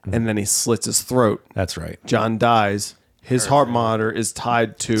you. And then he slits his throat. That's right. John dies. His heart monitor is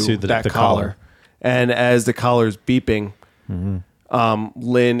tied to that collar. And as the collar is beeping,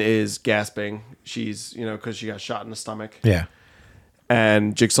 Lynn is gasping. She's, you know, because she got shot in the stomach. Yeah.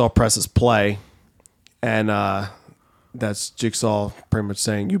 And Jigsaw presses play. And that's Jigsaw pretty much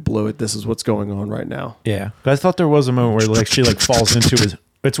saying, you blew it. This is what's going on right now. Yeah. But I thought there was a moment where like she like falls into his.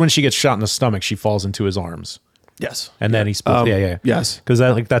 It's when she gets shot in the stomach. She falls into his arms. Yes. And then he splits. Yes. Because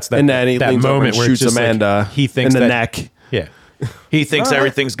that's that. And then he that leans over moment and where shoots it's just Amanda like, he thinks in the that, neck. Yeah. He thinks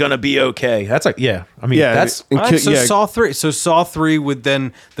everything's gonna be okay. That's like, yeah. I mean, that's all right, so Saw 3. So Saw 3 would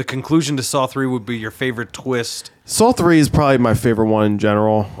then, the conclusion to Saw 3 would be your favorite twist. Saw 3 is probably my favorite one in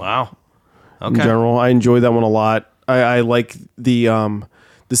general. Wow. Okay. In general, I enjoy that one a lot. I like the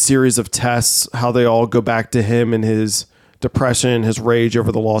series of tests, how they all go back to him and his depression, his rage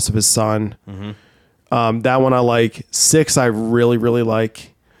over the loss of his son. That one I like. 6 I really, really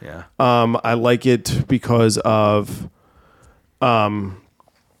like. Yeah. I like it because of number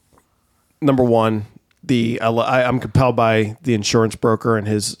one, I'm compelled by the insurance broker and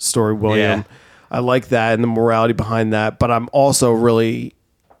his story, William. Yeah. I like that and the morality behind that, but I'm also really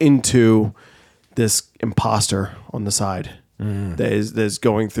into this imposter on the side that is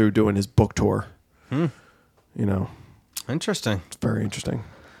going through doing his book tour. You know, interesting. It's very interesting.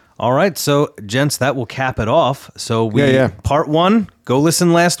 All right, so gents, that will cap it off. So part 1, go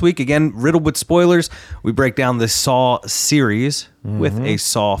listen last week. Again, riddled with spoilers. We break down the Saw series with a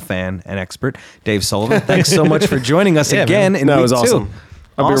Saw fan and expert, Dave Sullivan. Thanks so much for joining us again in week 2. That was awesome.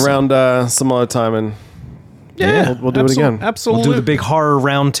 I'll be around some other time and we'll do it again. Absolutely. We'll do the big horror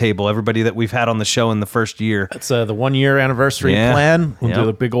roundtable, everybody that we've had on the show in the first year. It's the 1 year anniversary plan. We'll do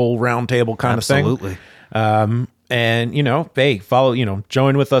the big old roundtable kind of thing. Absolutely. And, you know, hey, follow, you know,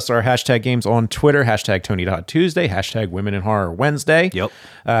 join with us, our hashtag games on Twitter, hashtag Tony.Tuesday, hashtag Women in Horror Wednesday. Yep.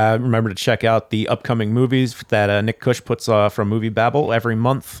 Remember to check out the upcoming movies that Nick Cush puts from Movie Babble every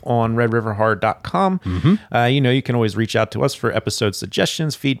month on RedRiverHorror.com. You know, you can always reach out to us for episode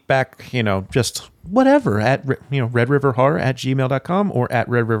suggestions, feedback, you know, just whatever at, you know, RedRiverHorror@gmail.com or at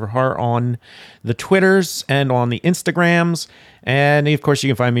RedRiverHorror on the Twitters and on the Instagrams. And of course, you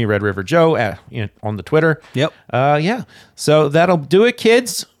can find me, Red River Joe, on the Twitter. Yep. Yeah. So that'll do it,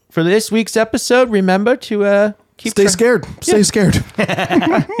 kids, for this week's episode. Remember to stay scared. Stay scared.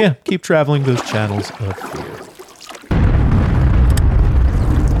 Yeah. Keep traveling those channels of fear.